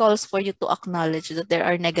optimistic. It calls for you to acknowledge that there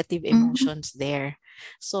are negative emotions there.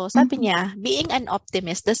 So sabi niya, being an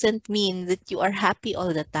optimist doesn't mean that you are happy all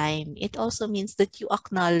the time. It also means that you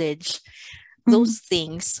acknowledge those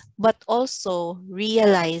things, but also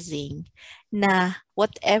realizing na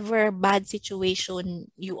whatever bad situation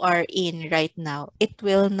you are in right now, it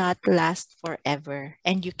will not last forever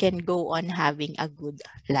and you can go on having a good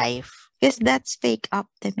life. Because that's fake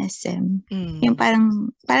optimism. Yung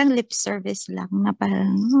parang lip service lang na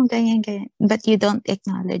parang ganyan. But you don't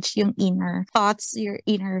acknowledge yung inner thoughts,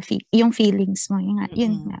 yung feelings mo,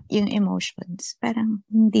 yung emotions. Parang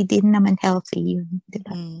hindi din naman healthy yun.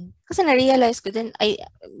 Diba? Kasi na-realize ko din,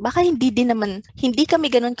 baka hindi kami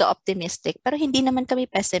ganun ka-optimistic, pero hindi naman kami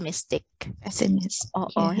pessimistic. Oo,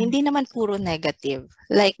 yeah. Hindi naman puro negative.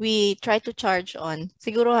 Like, we try to charge on,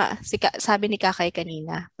 siguro sabi ni Kakay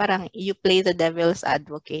kanina, parang you play the devil's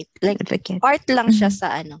advocate. Like, part lang siya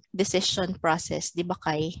sa decision process, di ba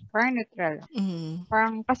Kay? Parang neutral.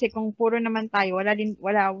 Parang kasi kung puro naman tayo,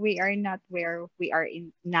 we are not where we are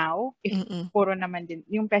in now. If puro naman din,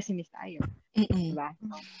 yung pessimist tayo. Diba?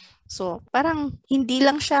 So, parang hindi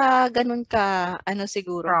lang siya ganun ka,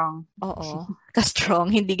 siguro. Strong. Oo.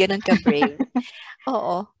 Ka-strong, hindi ganun ka-brave.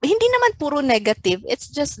 Oo. Hindi naman puro negative. It's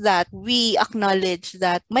just that we acknowledge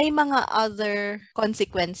that may mga other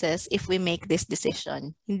consequences if we make this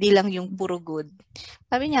decision. Hindi lang yung puro good.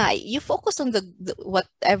 Sabi niya, you focus on the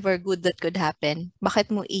whatever good that could happen.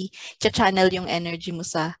 Bakit mo i-channel yung energy mo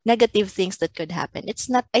sa negative things that could happen?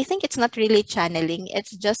 I think it's not really channeling.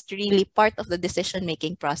 It's just really part of the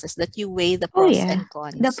decision-making process that you weigh the pros and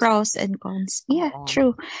cons. The pros and cons. Yeah,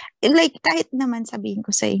 true. Like, kahit naman sabihin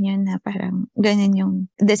ko sa inyo na parang ganun yung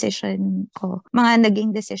decision ko, mga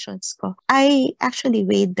naging decisions ko, I actually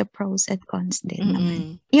weighed the pros and cons din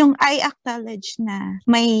naman. Yung I acknowledge na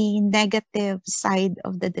may negative side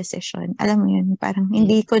of the decision. Alam mo yun, parang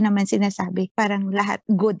hindi ko naman sinasabi, parang lahat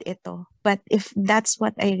good ito. But if that's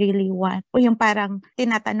what I really want, o yung parang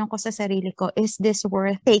tinatanong ko sa sarili ko, is this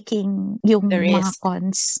worth taking yung mga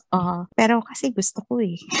cons? Pero kasi gusto ko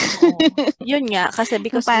eh. Yun nga, kasi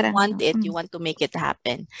because you want it, you want to make it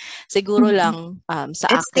happen. Siguro lang sa it's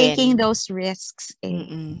akin. It's taking those risks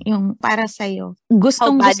eh. Yung para sa'yo. Gusto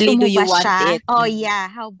mo ba siya? It? Oh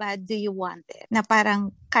yeah, how bad do you want it? Na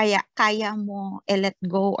parang kaya mo let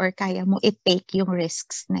go or kaya mo i-take yung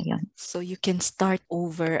risks na yun. So you can start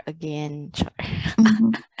over again.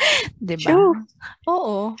 Diba? True.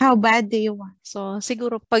 Oo. How bad do you want? So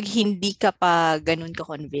siguro pag hindi ka pa ganun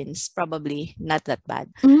ka-convinced, probably not that bad.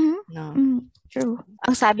 No. True.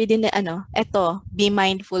 Ang sabi din eto, be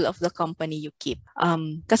mindful of the company you keep.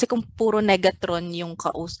 Kasi kung puro negatron yung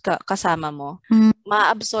kasama mo,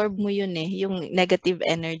 ma-absorb mo yun yung negative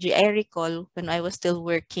energy. I recall when I was still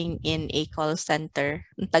working in a call center,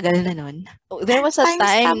 ang tagal na nun. There was a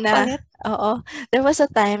time na there was a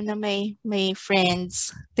time na my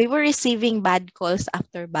friends, they were receiving bad calls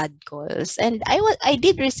after bad calls. And I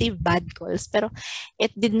did receive bad calls, pero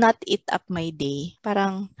it did not eat up my day.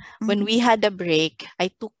 Parang when we had a break,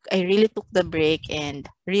 I really took the break and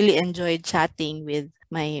really enjoyed chatting with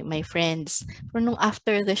my friends. Pero nung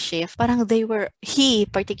after the shift, parang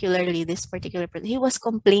particularly this particular person, he was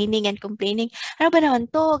complaining. Ano ba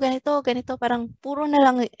naman to? Ganito. Parang puro na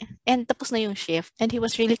lang, and tapos na yung shift. And he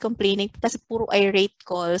was really complaining kasi puro irate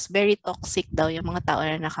calls, very toxic daw yung mga tao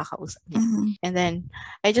na nakakausap niya. And then,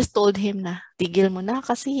 I just told him na, tigil mo na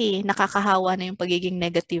kasi nakakahawa na yung pagiging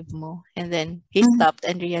negative mo. And then, he stopped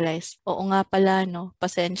and realized, oo nga pala,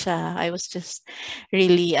 pasensya. I was just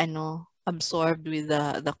really, absorbed with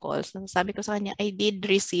the calls. Sabi ko sa kanya, I did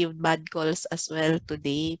receive bad calls as well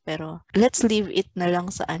today, pero let's leave it na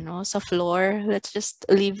lang sa sa floor. Let's just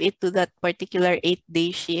leave it to that particular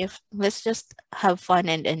 8-day shift. Let's just have fun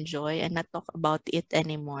and enjoy and not talk about it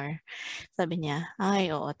anymore. Sabi niya,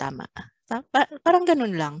 ay, oo, tama. Parang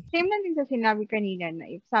ganun lang. Same lang din sa sinabi kanina na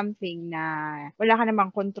if something na wala ka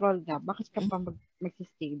namang control na, bakit ka pa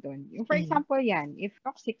mag-stay doon? Yung for example yan, if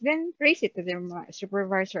toxic, then raise it to the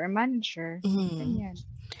supervisor or manager. Ganyan.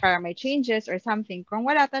 Para may changes or something. Kung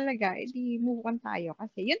wala talaga, edi move on tayo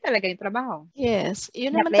kasi yun talaga yung trabaho. Yes.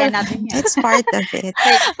 Yun naman talaga. Natin yan. It's part of it.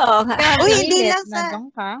 Uy, hindi lang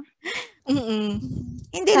sa...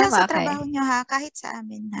 Hindi lang sa trabaho nyo ha, kahit sa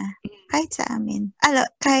amin ha. Kahit sa amin.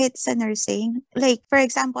 Kahit sa nursing. Like, for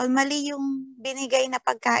example, mali yung binigay na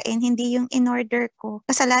pagkain, hindi yung in-order ko.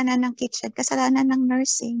 Kasalanan ng kitchen, kasalanan ng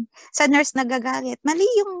nursing. Sa nurse nagagalit, mali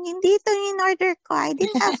yung hindi ito yung in-order ko. I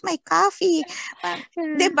didn't have my coffee.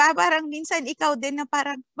 Diba? Parang minsan ikaw din na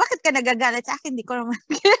parang, bakit ka nagagalit sa akin? Hindi ko naman.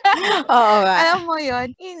 Oo nga. Alam mo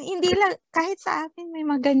yun? Hindi lang, kahit sa amin may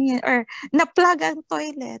mga ganyan. Or na-plug ang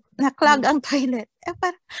toilet. Na-clog ang toilet.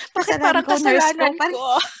 Bakit parang kasalanan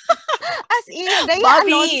ko? As in, gaya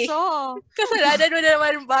Bobby! Alonso. Kasalanan mo na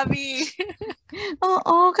naman, Bobby.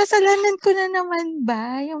 Oo, kasalanan ko na naman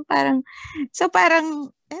ba? Yung parang, so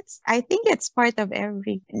parang, I think it's part of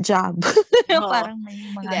every job. Parang may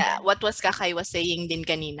mga... What was Kakay was saying din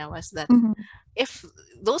kanina was that, if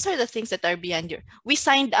those are the things that are beyond your... We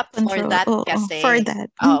signed up for that kasi. For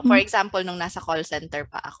that. For example, nung nasa call center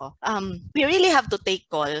pa ako, we really have to take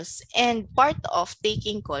calls. And part of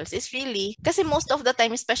taking calls is really, kasi most of the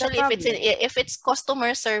time, especially if it's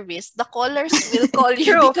customer service, the callers will call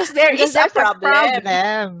you because there is a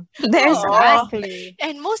problem. There's exactly.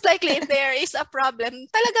 And most likely, if there is a problem,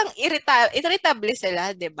 talagang irritable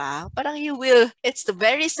sila, di ba? Parang it's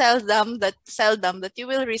very seldom that you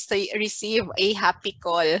will receive a happy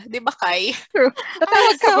call. Di ba, Kai? True.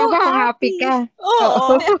 Tatawag ka ba happy ka?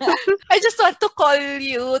 Oo. I just want to call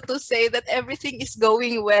you to say that everything is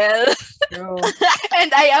going well. True.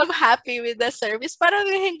 And I am happy with the service. Parang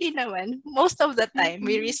hindi naman. Most of the time,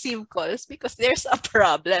 we receive calls because there's a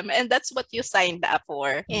problem and that's what you signed up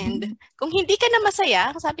for. And kung hindi ka na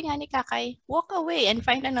masaya, sabi nga ni Kakay, walk away and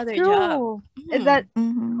find another job. Is that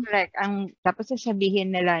correct? Ang tapos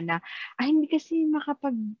sasabihin nila na, hindi kasi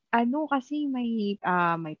kasi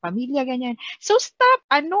may pamilya ganyan. So stop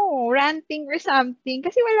ranting or something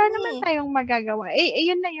kasi wala naman tayong magagawa.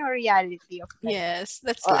 Yun na yung reality of life. Yes,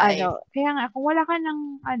 that's life. Kaya nga kung wala ka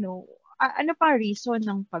ng ano pa reason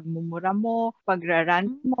ng pagmumura mo,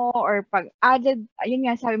 pagrarant mo, or added, yun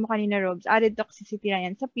nga sabi mo kanina, Robs, added toxicity na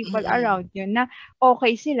yan sa people around you na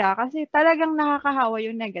okay sila kasi talagang nakakahawa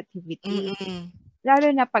yung negativity.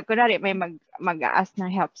 Lalo na pag, kunwari, may mag-a-ask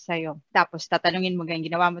ng help sa'yo. Tapos, tatanungin mo,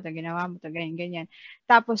 ginawa mo to, ganyan.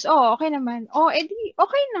 Tapos, okay naman. Edi,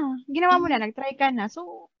 okay na. Ginawa mo na, nag-try ka na.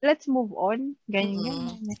 So, let's move on.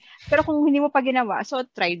 Ganyan. Pero kung hindi mo pa ginawa, so,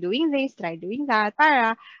 try doing this, try doing that,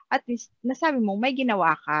 para at least, nasabi mo, may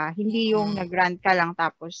ginawa ka. Hindi yung nag-rant ka lang,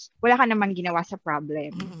 tapos, wala ka naman ginawa sa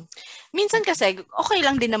problem. Minsan kasi, okay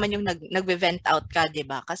lang din naman yung nag-vent out ka, di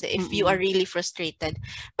ba? Kasi if you are really frustrated.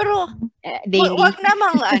 Pero, wag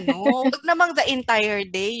namang the entire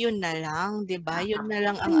day, yun na lang, di ba? Yun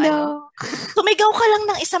na lang ang Sumigaw ka lang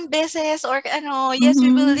ng isang beses or yes,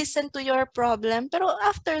 we will listen to your problem. Pero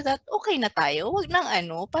after that, okay na tayo. Wag nang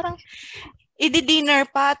parang i-dinner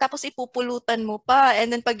pa, tapos ipupulutan mo pa,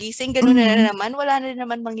 and then pagising, gano'n na naman, wala na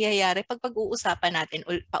naman mangyayari. Pag-uusapan natin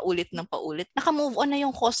paulit ng paulit, naka-move on na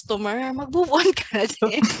yung customer, mag-move on ka na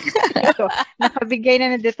din. Nakabigay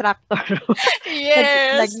na ng detractor.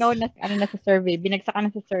 Yes. Nag-know na, na sa survey, binagsak ka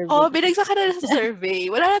na sa survey. Binagsak ka na sa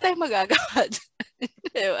survey. Wala na tayong magagawa.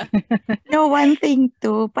 Diba? No, one thing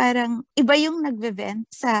too, parang iba yung nagve-vent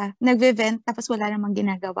tapos wala namang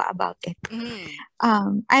ginagawa about it.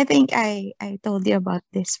 I think I told you about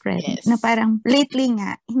this, friend, na parang lately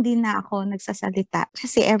nga, hindi na ako nagsasalita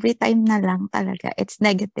kasi every time na lang talaga, it's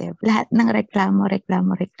negative. Lahat ng reklamo.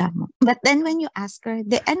 But then when you ask her,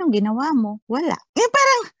 anong ginawa mo? Wala.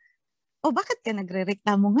 Parang, bakit ka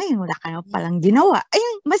nagre-reklamo ngayon? Wala ka na palang ginawa.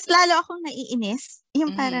 Ayun, mas lalo akong naiinis.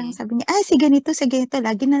 Yung parang sabi niya, si ganito,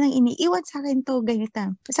 lagi na lang iniiwan sa akin to,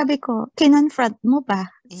 ganito. Sabi ko, kinonfront mo ba?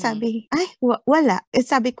 Sabi, wala.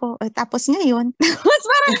 Sabi ko, tapos ngayon, mas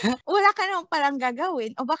parang, wala ka naman palang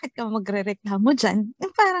gagawin. Bakit ka magre-reklamo dyan?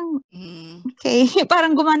 Parang, okay.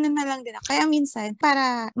 Parang gumano na lang din ako. Kaya minsan,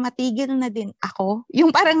 para matigil na din ako,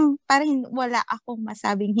 yung parang wala akong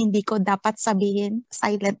masabing hindi ko dapat sabihin,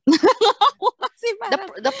 silent na lang ako. Kasi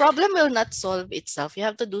The problem will not solve itself. You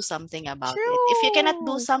have to do something about it. If you cannot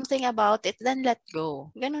do something about it, then let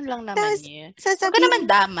go. Ganun lang naman yun. Huwag ka naman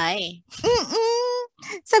damay.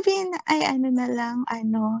 Sabihin, ay na lang,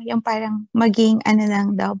 yung parang maging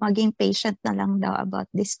patient na lang daw about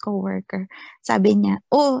this coworker. Sabi niya,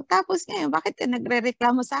 tapos ngayon, bakit ka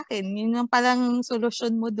nagre-reklamo sa akin? Yun yung palang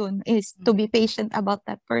solusyon mo dun is to be patient about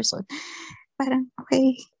that person. Parang,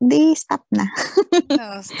 okay, stop na.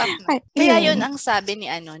 Stop na. Kaya yun ang sabi ni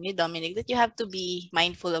Dominic, that you have to be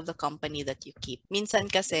mindful of the company that you keep. Minsan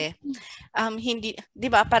kasi, hindi, di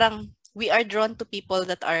ba, parang, we are drawn to people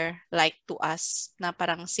that are like to us, na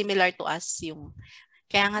parang similar to us yung,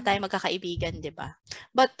 kaya nga tayo magkakaibigan, di ba?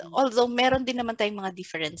 But although meron din naman tayong mga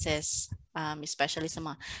differences, especially sa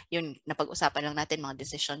mga, yun, napag-usapan lang natin, mga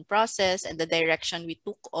decision process and the direction we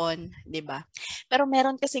took on, di ba? Pero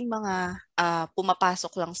meron kasing mga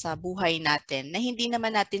pumapasok lang sa buhay natin na hindi naman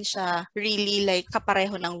natin siya really like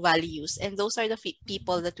kapareho ng values, and those are the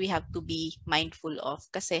people that we have to be mindful of,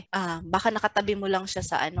 kasi baka nakatabi mo lang siya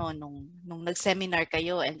sa nung nag-seminar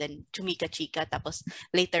kayo and then chumika-chika, tapos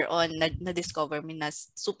later on na-discover mo na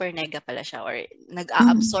super nega pala siya, or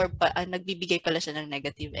nag-a-absorb nagbibigay pala siya ng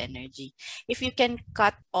negative energy. If you can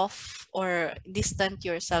cut off or distance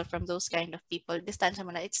yourself from those kind of people, distansya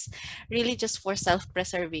mo na. It's really just for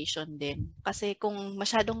self-preservation din. Kasi kung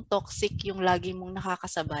masyadong toxic yung lagi mong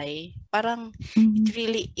nakakasabay, parang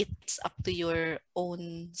it's up to your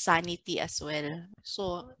own sanity as well.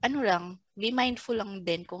 So, be mindful lang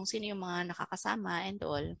din kung sino yung mga nakakasama and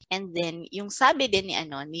all. And then, yung sabi din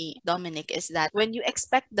ni Dominic is that when you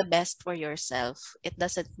expect the best for yourself, it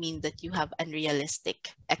doesn't mean that you have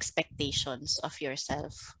unrealistic expectations of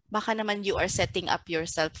yourself. Baka naman you are setting up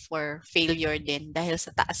yourself for failure din dahil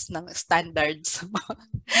sa taas ng standards mo.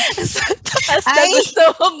 Sa taas na gusto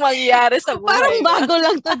mong mangyari sa buhay. Parang bago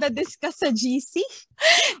lang to na-discuss sa GC.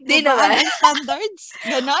 Di naman. Standards?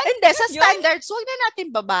 Ganon? Hindi, sa standards, huwag na natin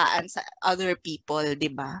babaan sa other people,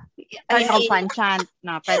 di ba? Ano pan-chant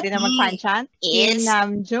na? Pwede na mag-pan-chant? Yes. Kim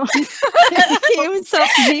Namjoon. Kim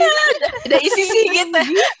Sokji. Naisisingit na,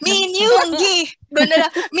 Min Yoongi. Doon na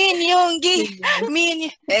lang, Min Yoongi.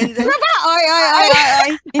 And then, Oy.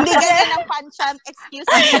 Hindi ganyan ang pan-chant. Excuse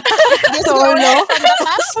me. Solo.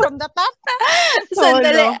 From the top.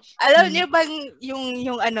 Sandali. Alam niyo bang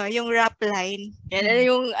yung rap line? Yan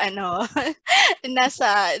yung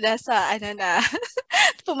nasa na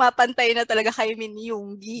pumapantay na talaga kay Min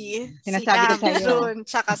Yoongi. Sinasabi ko sa'yo. Jun,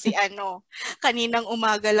 tsaka si kaninang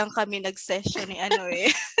umaga lang kami nag-session ni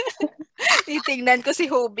titingnan ko si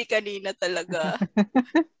Hobie kanina talaga.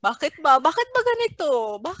 Bakit ba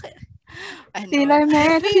ganito? Bakit? Till I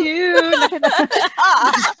met you.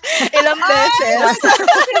 Ilang beses.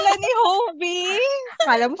 Sila ni Hobie.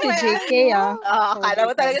 Akala mo si JK, akala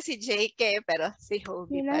mo talaga si JK, pero si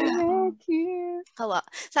Hobie pala. Till I met you. Kawa.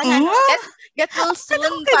 Sana, get well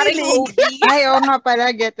soon, parang Hobie. Ay, nga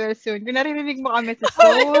pala, get well soon. Kung narinig mo kami sa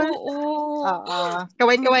school. Oo.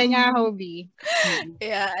 Kaway-kaway nga, Hobie.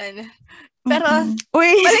 Yan. Pero,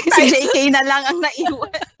 si JK na lang ang naiwan.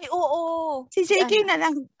 Oo. Si JK na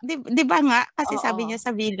lang, di ba nga? Kasi sabi niya sa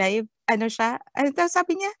V-Live,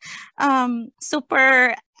 sabi niya,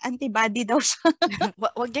 super antibody daw siya.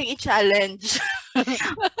 Wag niyang i-challenge.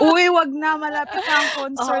 Wag na, malapit na ang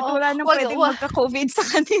concert. Wala nang pwedeng magka-COVID sa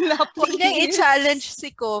kanila. Wag niyang i-challenge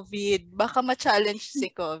si COVID. Baka ma-challenge si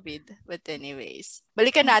COVID. But anyways,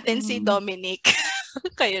 balikan natin si Dominic.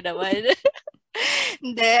 Kayo naman.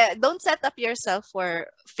 Hindi, don't set up yourself for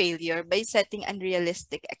failure by setting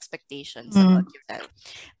unrealistic expectations about yourself.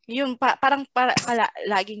 Yung parang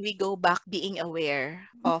laging we go back being aware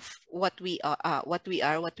of what we are, what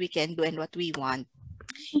we can do, and what we want.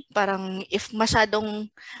 Parang if masyadong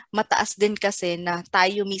mataas din kasi na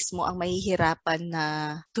tayo mismo ang mahihirapan na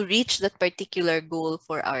to reach that particular goal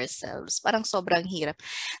for ourselves. Parang sobrang hirap.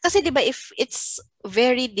 Kasi 'di ba, if it's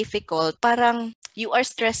very difficult, parang you are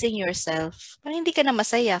stressing yourself. Parang hindi ka na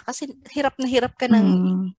masaya kasi hirap ka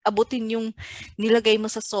nang abutin yung nilagay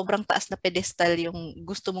mo sa sobrang taas na pedestal yung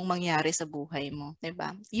gusto mong mangyari sa buhay mo, 'di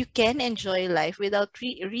ba? You can enjoy life without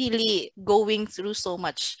really going through so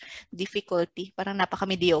much difficulty. Parang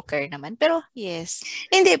napaka-mediocre naman. Pero yes.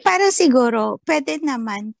 Hindi, parang siguro pwede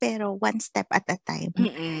naman, pero one step at a time.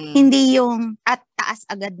 Hindi yung at taas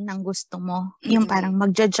agad ng gusto mo. Yung parang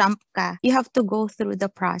magja-jump ka. You have to go through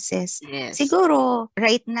the process. Yes. Siguro,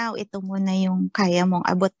 right now, ito muna yung kaya mong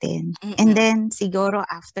abutin. And then, siguro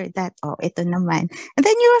after that, ito naman. And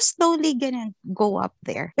then you're slowly gonna go up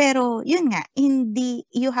there. Pero, yun nga,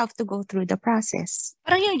 you have to go through the process.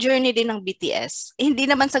 Parang yung journey din ng BTS. Hindi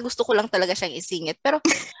naman sa gusto ko lang talaga siyang isingit. Pero,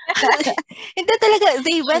 hindi talaga,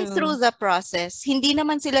 they went through the process. Hindi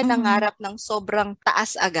naman sila nangarap ng sobrang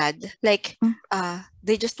taas agad. Like,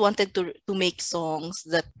 they just wanted to make songs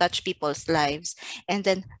that touch people's lives, and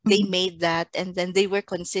then they made that, and then they were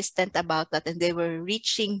consistent about that, and they were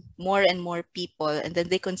reaching more and more people, and then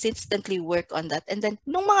they consistently work on that, and then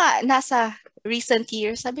nung mga nasa recent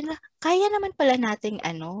years, sabi na, kaya naman pala natin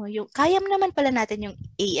yung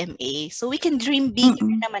AMA, so we can dream bigger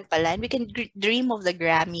naman pala, and we can dream of the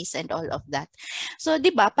Grammys and all of that. So, di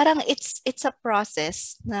ba, parang it's a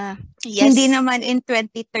process na, yes. Hindi naman in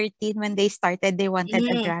 2013 when they started, they wanted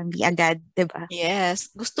a Grammy agad, di ba?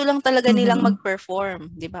 Yes. Gusto lang talaga nilang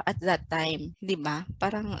mag-perform, di ba, at that time. Di ba?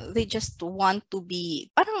 Parang they just want to be,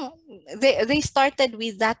 parang they started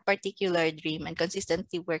with that particular dream and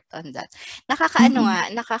consistently worked on that.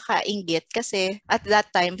 Nakakainggit kasi at that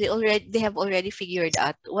time, they have already figured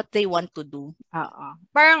out what they want to do.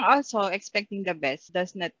 Parang also, expecting the best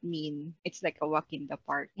does not mean it's like a walk in the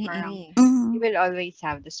park. Parang you will always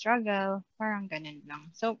have the struggle. Parang ganun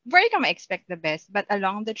lang. So, very ka ma-expect the best, but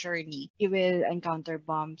along the journey, you will encounter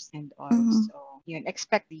bumps and all. So, yun,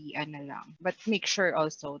 expect the lang. But make sure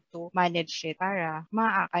also to manage it para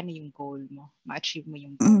yung goal mo. Ma-achieve mo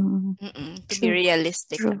yung goal. To be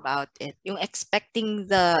realistic about it. Yung expecting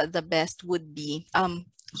the best would be,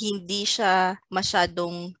 hindi siya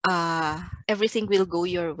masyadong everything will go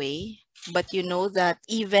your way. But you know that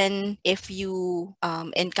even if you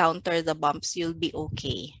encounter the bumps, you'll be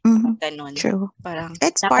okay. Ganon. True. Parang,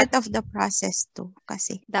 it's part of the process too.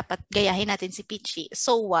 Kasi dapat gayahin natin si Peachy.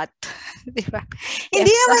 So what? Diba? Hindi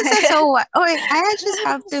naman sa so what. I just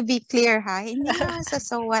have to be clear, ha? Hindi naman sa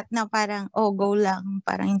so what na parang, go lang.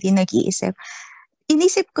 Parang hindi nag-iisip.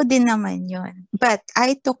 Inisip ko din naman yun. But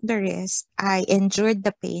I took the risk. I endured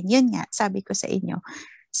the pain. Yun nga, sabi ko sa inyo.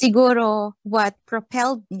 Siguro what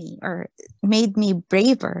propelled me or made me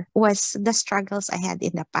braver was the struggles I had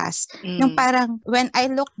in the past. Yung parang when I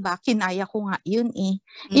look back, kinaya ko nga yun eh.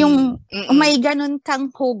 Yung may ganun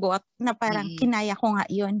kang hugot na parang kinaya ko nga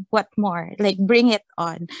yun. What more? Like bring it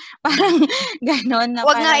on. Parang ganun na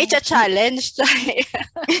wag parang... nga i-challenge.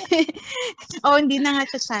 Hindi na nga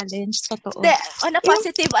challenge. Totoo. On a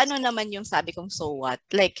positive, ano naman yung sabi kong so what?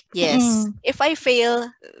 Like, yes, if I fail,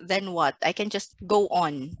 then what? I can just go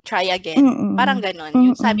on. Try again. Parang ganon.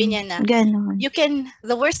 Yung sabi niya na,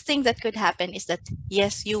 the worst thing that could happen is that,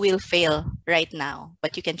 yes, you will fail right now,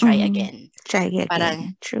 but you can try again. Try again.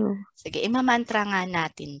 Parang, true. Sige, imamantra nga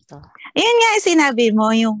natin to. Yun nga sinabi mo,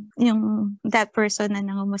 yung that person na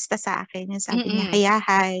nangumusta sa akin, yung sabi niya,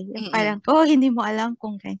 hayahay. Parang, hindi mo alam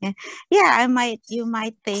kung ganyan. Yeah, you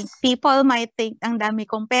might think, people might think, ang dami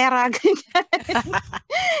kong pera, ganyan.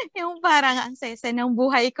 Yung parang, ang sesa ng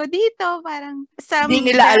buhay ko dito, parang, hindi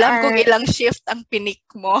nila alam kung ilang shift ang pinik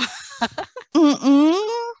mo.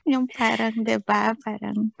 Yung parang, diba,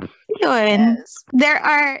 parang, yun. Yes. There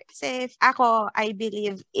are, I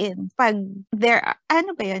believe in, pag ano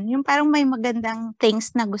ba yun? Yung parang may magandang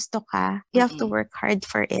things na gusto ka, you have to work hard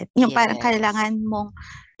for it. Yung parang kailangan mong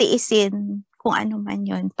tiisin kung ano man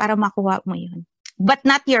yun para makuha mo yun. But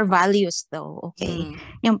not your values though, okay?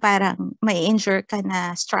 Yung parang may endure ka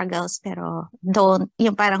na struggles pero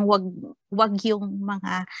yung parang wag yung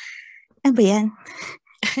mga, ano ba yan?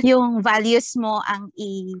 Yung values mo ang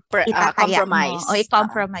itataya mo o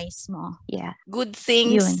i-compromise mo. Yeah. Good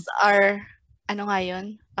things are, ano nga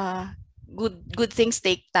yun? Good things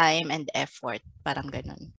take time and effort. Parang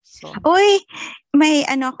ganun. So, may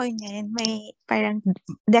ano ako niyan, may parang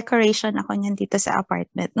decoration ako niyan dito sa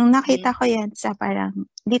apartment. Nung nakita ko yan sa parang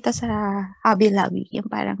dito sa Hobby Lobby,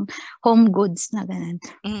 yung parang home goods na ganun.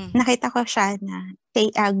 Nakita ko siya na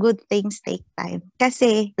good things take time.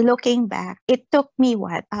 Kasi looking back, it took me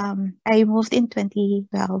I moved in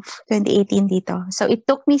 2018 dito. So it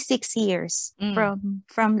took me 6 years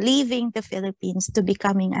from leaving the Philippines to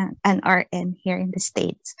becoming an RN here in the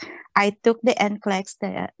States. I took the NCLEX,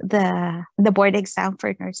 the board exam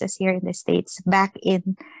for nurses here in the States back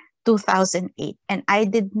in 2008. And I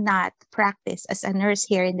did not practice as a nurse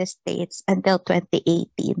here in the States until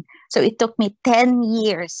 2018. So it took me 10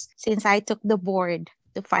 years since I took the board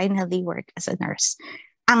to finally work as a nurse.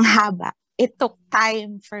 Ang haba. it took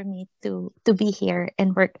time for me to be here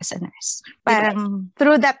and work as a nurse. Parang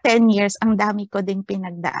through that 10 years, ang dami ko ding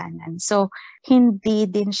pinagdaanan. So, hindi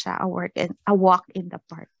din siya a walk in the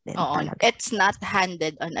park din talaga. It's not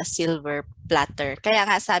handed on a silver platter. Kaya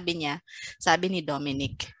nga sabi ni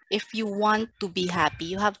Dominic, if you want to be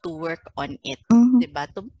happy, you have to work on it. Diba?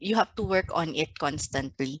 You have to work on it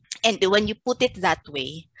constantly. And when you put it that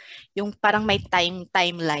way, yung parang may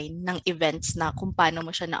timeline ng events na kung paano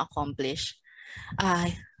mo siya na-accomplish,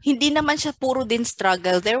 hindi naman siya puro din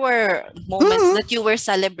struggle. There were moments that you were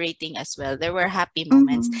celebrating as well. There were happy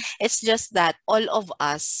moments. It's just that all of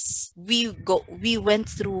us, we went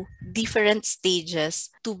through different stages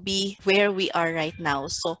to be where we are right now.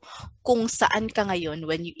 So, kung saan ka ngayon,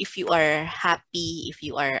 if you are happy, if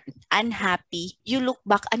you are unhappy, you look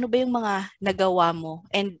back, ano ba yung mga nagawa mo?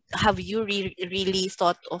 And have you really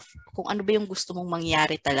thought of kung ano ba yung gusto mong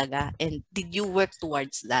mangyari talaga? And did you work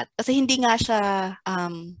towards that? Kasi hindi nga siya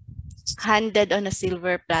handed on a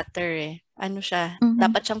silver platter eh. Ano siya,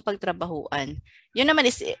 dapat siyang pagtrabahuan. Yun naman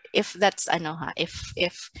is if that's if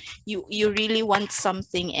you really want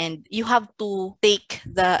something and you have to take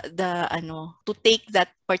to take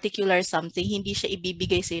that particular something, hindi siya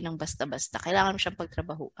ibibigay sa'yo ng basta-basta. Kailangan mo siyang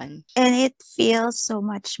pagtrabahuan. And it feels so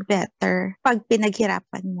much better pag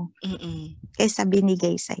pinaghirapan mo kaysa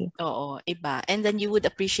binigay sa'yo. Oo, iba. And then you would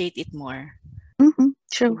appreciate it more.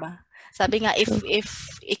 True. Diba? Sabi nga, if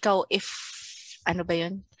ano ba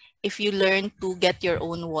yun? If you learn to get your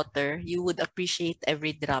own water, you would appreciate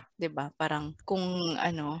every drop, 'di ba? Parang kung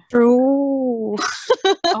ano. True.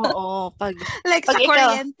 Oo, like sa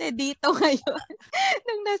kuryente dito ngayon.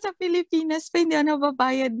 Nung nasa Pilipinas pa hindi ako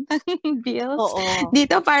nababayad ng bills. Oo.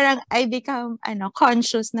 Dito parang I become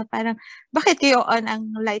conscious na parang bakit i-on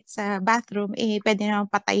ang light sa bathroom pwede naman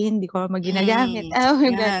patayin, hindi ko maginagamit.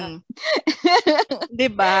 Ganun. 'Di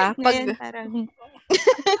ba? Pag parang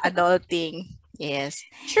adulting. Yes.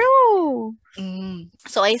 True.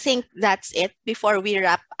 So I think that's it. Before we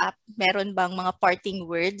wrap up, meron bang mga parting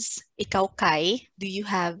words? Ikaw, Kai, do you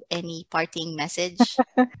have any parting message?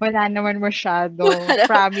 Wala naman masyado.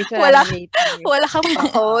 Promise wala kang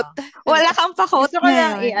pa-quote. Wala kang pa-quote. Gusto ko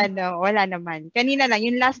lang wala naman. Kanina lang,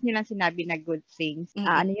 yung last nyo lang sinabi na good things.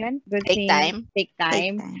 Ano yun? Good Take things. Take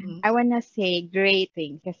time. I wanna say great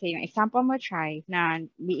things. Kasi yung example mo, try na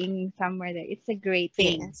being somewhere that it's a great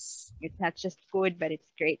thing. Yes. It's not just good, but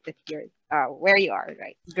it's great that you're where you are,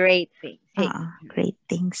 right? Great things. Great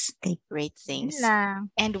things. Great things.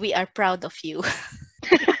 And we are proud of you.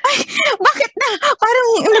 Bakit na? Parang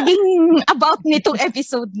naging about nitong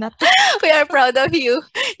episode na to. We are proud of you.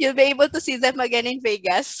 You'll be able to see them again in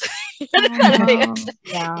Vegas.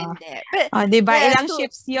 Yeah. Diba? Ilang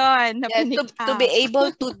shifts yun. To be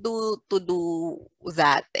able to do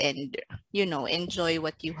that and enjoy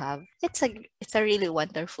what you have. It's a really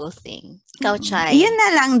wonderful thing. Ikaw, Chai. Yun na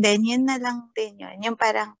lang din yun. Yung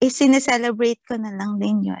parang sineselebrate ko na lang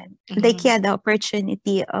din yun. Like the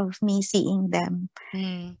opportunity of me seeing them.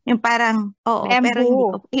 Yung parang, pero hindi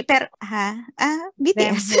ko,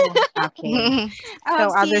 BTS. Okay. So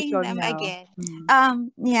others will know. Again.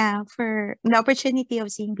 For the opportunity of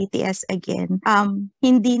seeing BTS again,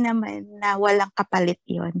 hindi naman na walang kapalit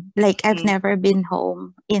yun. Like, I've never been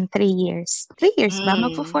home in 3 years. 3 years ba?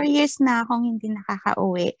 Magpo 4 years na akong hindi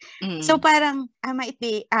nakaka-uwi. So parang, I might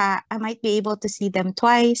be able to see them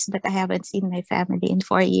twice, but I haven't seen my family in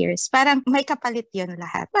 4 years. Parang may kapalit yun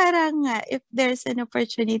lahat. Parang, if there's an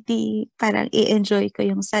opportunity, parang i-enjoy ko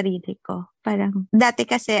yung sarili ko. Parang, dati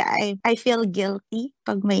kasi I feel guilty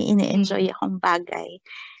pag may ine-enjoy akong bagay.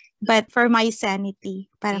 But for my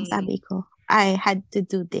sanity, parang sabi ko, I had to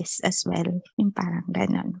do this as well. Yung parang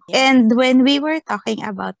ganun. And when we were talking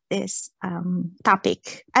about this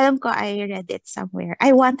topic, alam ko I read it somewhere.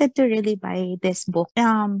 I wanted to really buy this book.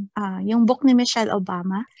 Yung book ni Michelle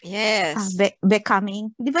Obama. Yes.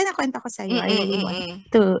 Becoming. Di ba nakwento ko sa'yo? I really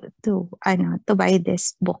want to buy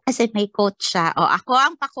this book. Kasi may quote siya. Ako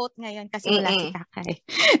ang pa-quote ngayon kasi wala si Kakay.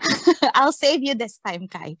 I'll save you this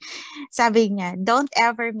time, Kai. Sabi niya, don't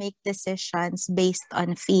ever make decisions based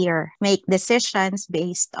on fear. Make decisions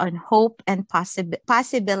based on hope and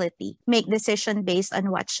possibility. Make decision based on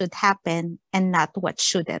what should happen and not what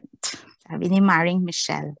shouldn't. Sabi ni Maring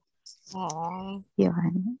Michelle. Aww.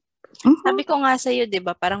 Yun. Sabi ko nga sa'yo, di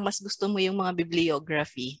ba, parang mas gusto mo yung mga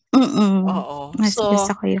bibliography. Oo. Mas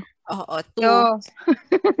gusto ko yun. Oo.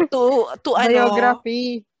 To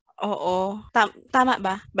biography. Oo. Tama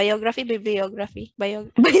ba? Biography, bibliography?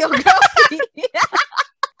 Biography.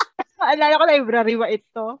 Maalala ko, library ba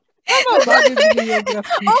ito? Tama ba,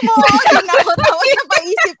 bibliography? Oo, tinakot-tawa na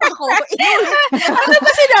paisip ako. Ano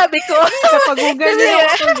ba sinabi ko? Kapag-google niyo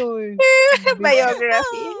ako tuloy.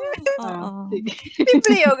 Biography. Oo.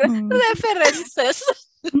 Bibliography. References.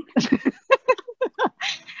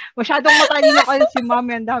 Masyadong matalino kayo si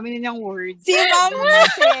Ma'am. Ang dami niyang words. Si Ma'am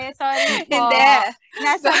kasi, sorry po. Hindi.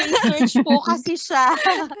 Nasa research po kasi siya.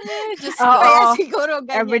 Oo. Kaya siguro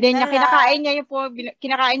ganyan Everyday niya, na lang.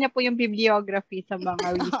 kinakain niya po yung bibliography sa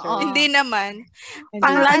mga research. Hindi naman.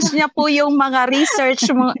 Pang-lunch niya po yung mga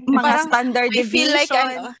research, mga Parang standard I feel deviation.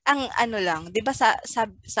 like ang ano lang, 'di ba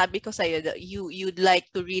sabi ko sa iyo, you'd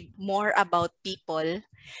like to read more about people.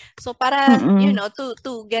 So para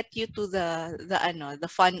to get you to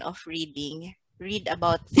the fun of reading, read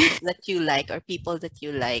about things that you like or people that you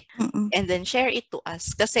like, and then share it to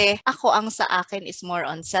us. Kasi ang sa akin is more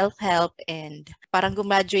on self-help, and parang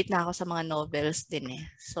gumraduate na ako sa mga novels din eh.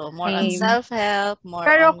 So more on self-help, more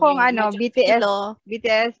Pero on kung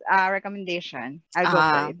BTS recommendation, I'll go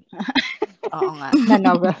for it. Oo nga. Na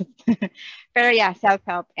novel. Pero yeah,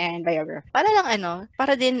 self-help and biography.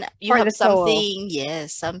 Para din you For have the soul.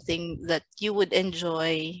 something that you would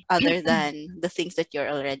enjoy other than the things that you're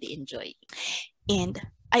already enjoying. And,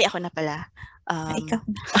 ako na pala. Ikaw.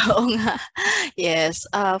 Oo nga. Yes.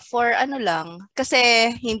 For kasi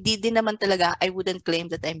hindi din naman talaga, I wouldn't claim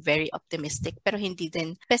that I'm very optimistic, pero hindi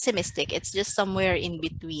din pessimistic. It's just somewhere in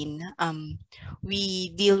between.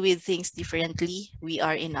 We deal with things differently. We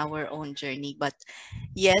are in our own journey. But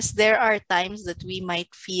yes, there are times that we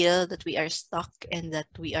might feel that we are stuck and that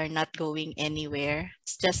we are not going anywhere.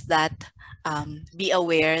 It's just that be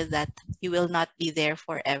aware that you will not be there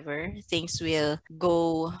forever. Things will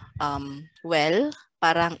go well.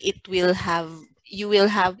 Parang you will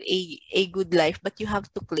have a good life, but you have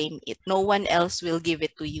to claim it. No one else will give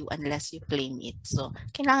it to you unless you claim it. So,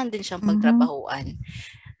 kailangan din siyang pagtrabahuan.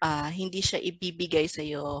 Hindi siya ibibigay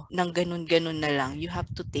sa'yo ng ganun-ganun na lang. You have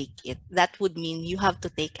to take it. That would mean you have to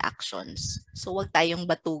take actions. So, wag tayong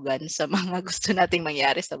batugan sa mga gusto nating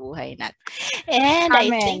mangyari sa buhay natin. And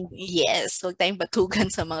Amen. I think, yes, wag tayong batugan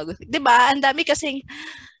sa mga gusto. Diba? Ang dami kasing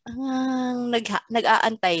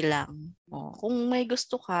nag-aantay lang. Kung may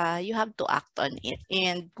gusto ka, you have to act on it.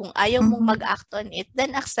 And kung ayaw mong mag-act on it,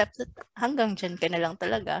 then accept that hanggang dyan ka na lang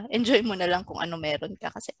talaga. Enjoy mo na lang kung ano meron ka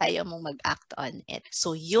kasi ayaw mong mag-act on it.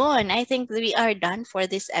 So yun, I think we are done for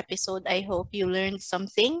this episode. I hope you learned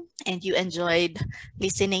something and you enjoyed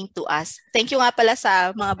listening to us. Thank you nga pala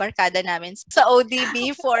sa mga barkada namin sa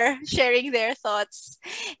ODB for sharing their thoughts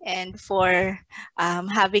and for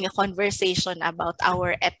having a conversation about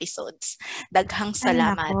our episodes. Daghang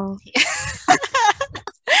salamat.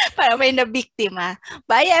 Para may nabiktima.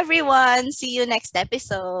 Bye everyone! See you next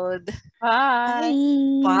episode. Bye!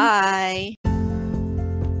 Bye!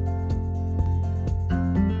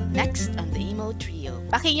 Next on the Emo Trio,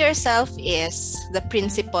 backing yourself is the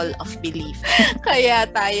principle of belief. Kaya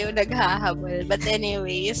tayo naghahabol. But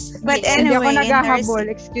anyways. Hindi ako naghahabol.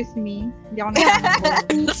 Excuse me. Hindi ako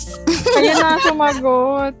naghahabol. Kaya na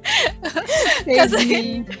sumagot. Save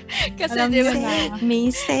me. Kasi diba,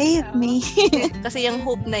 Save me. Kasi yung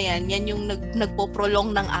hope na yan yung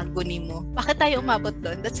nagpo-prolong ng agony mo. Bakit tayo umabot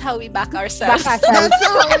doon? That's how we back ourselves. That's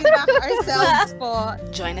how we back ourselves po.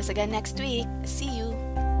 Join us again next week. See you.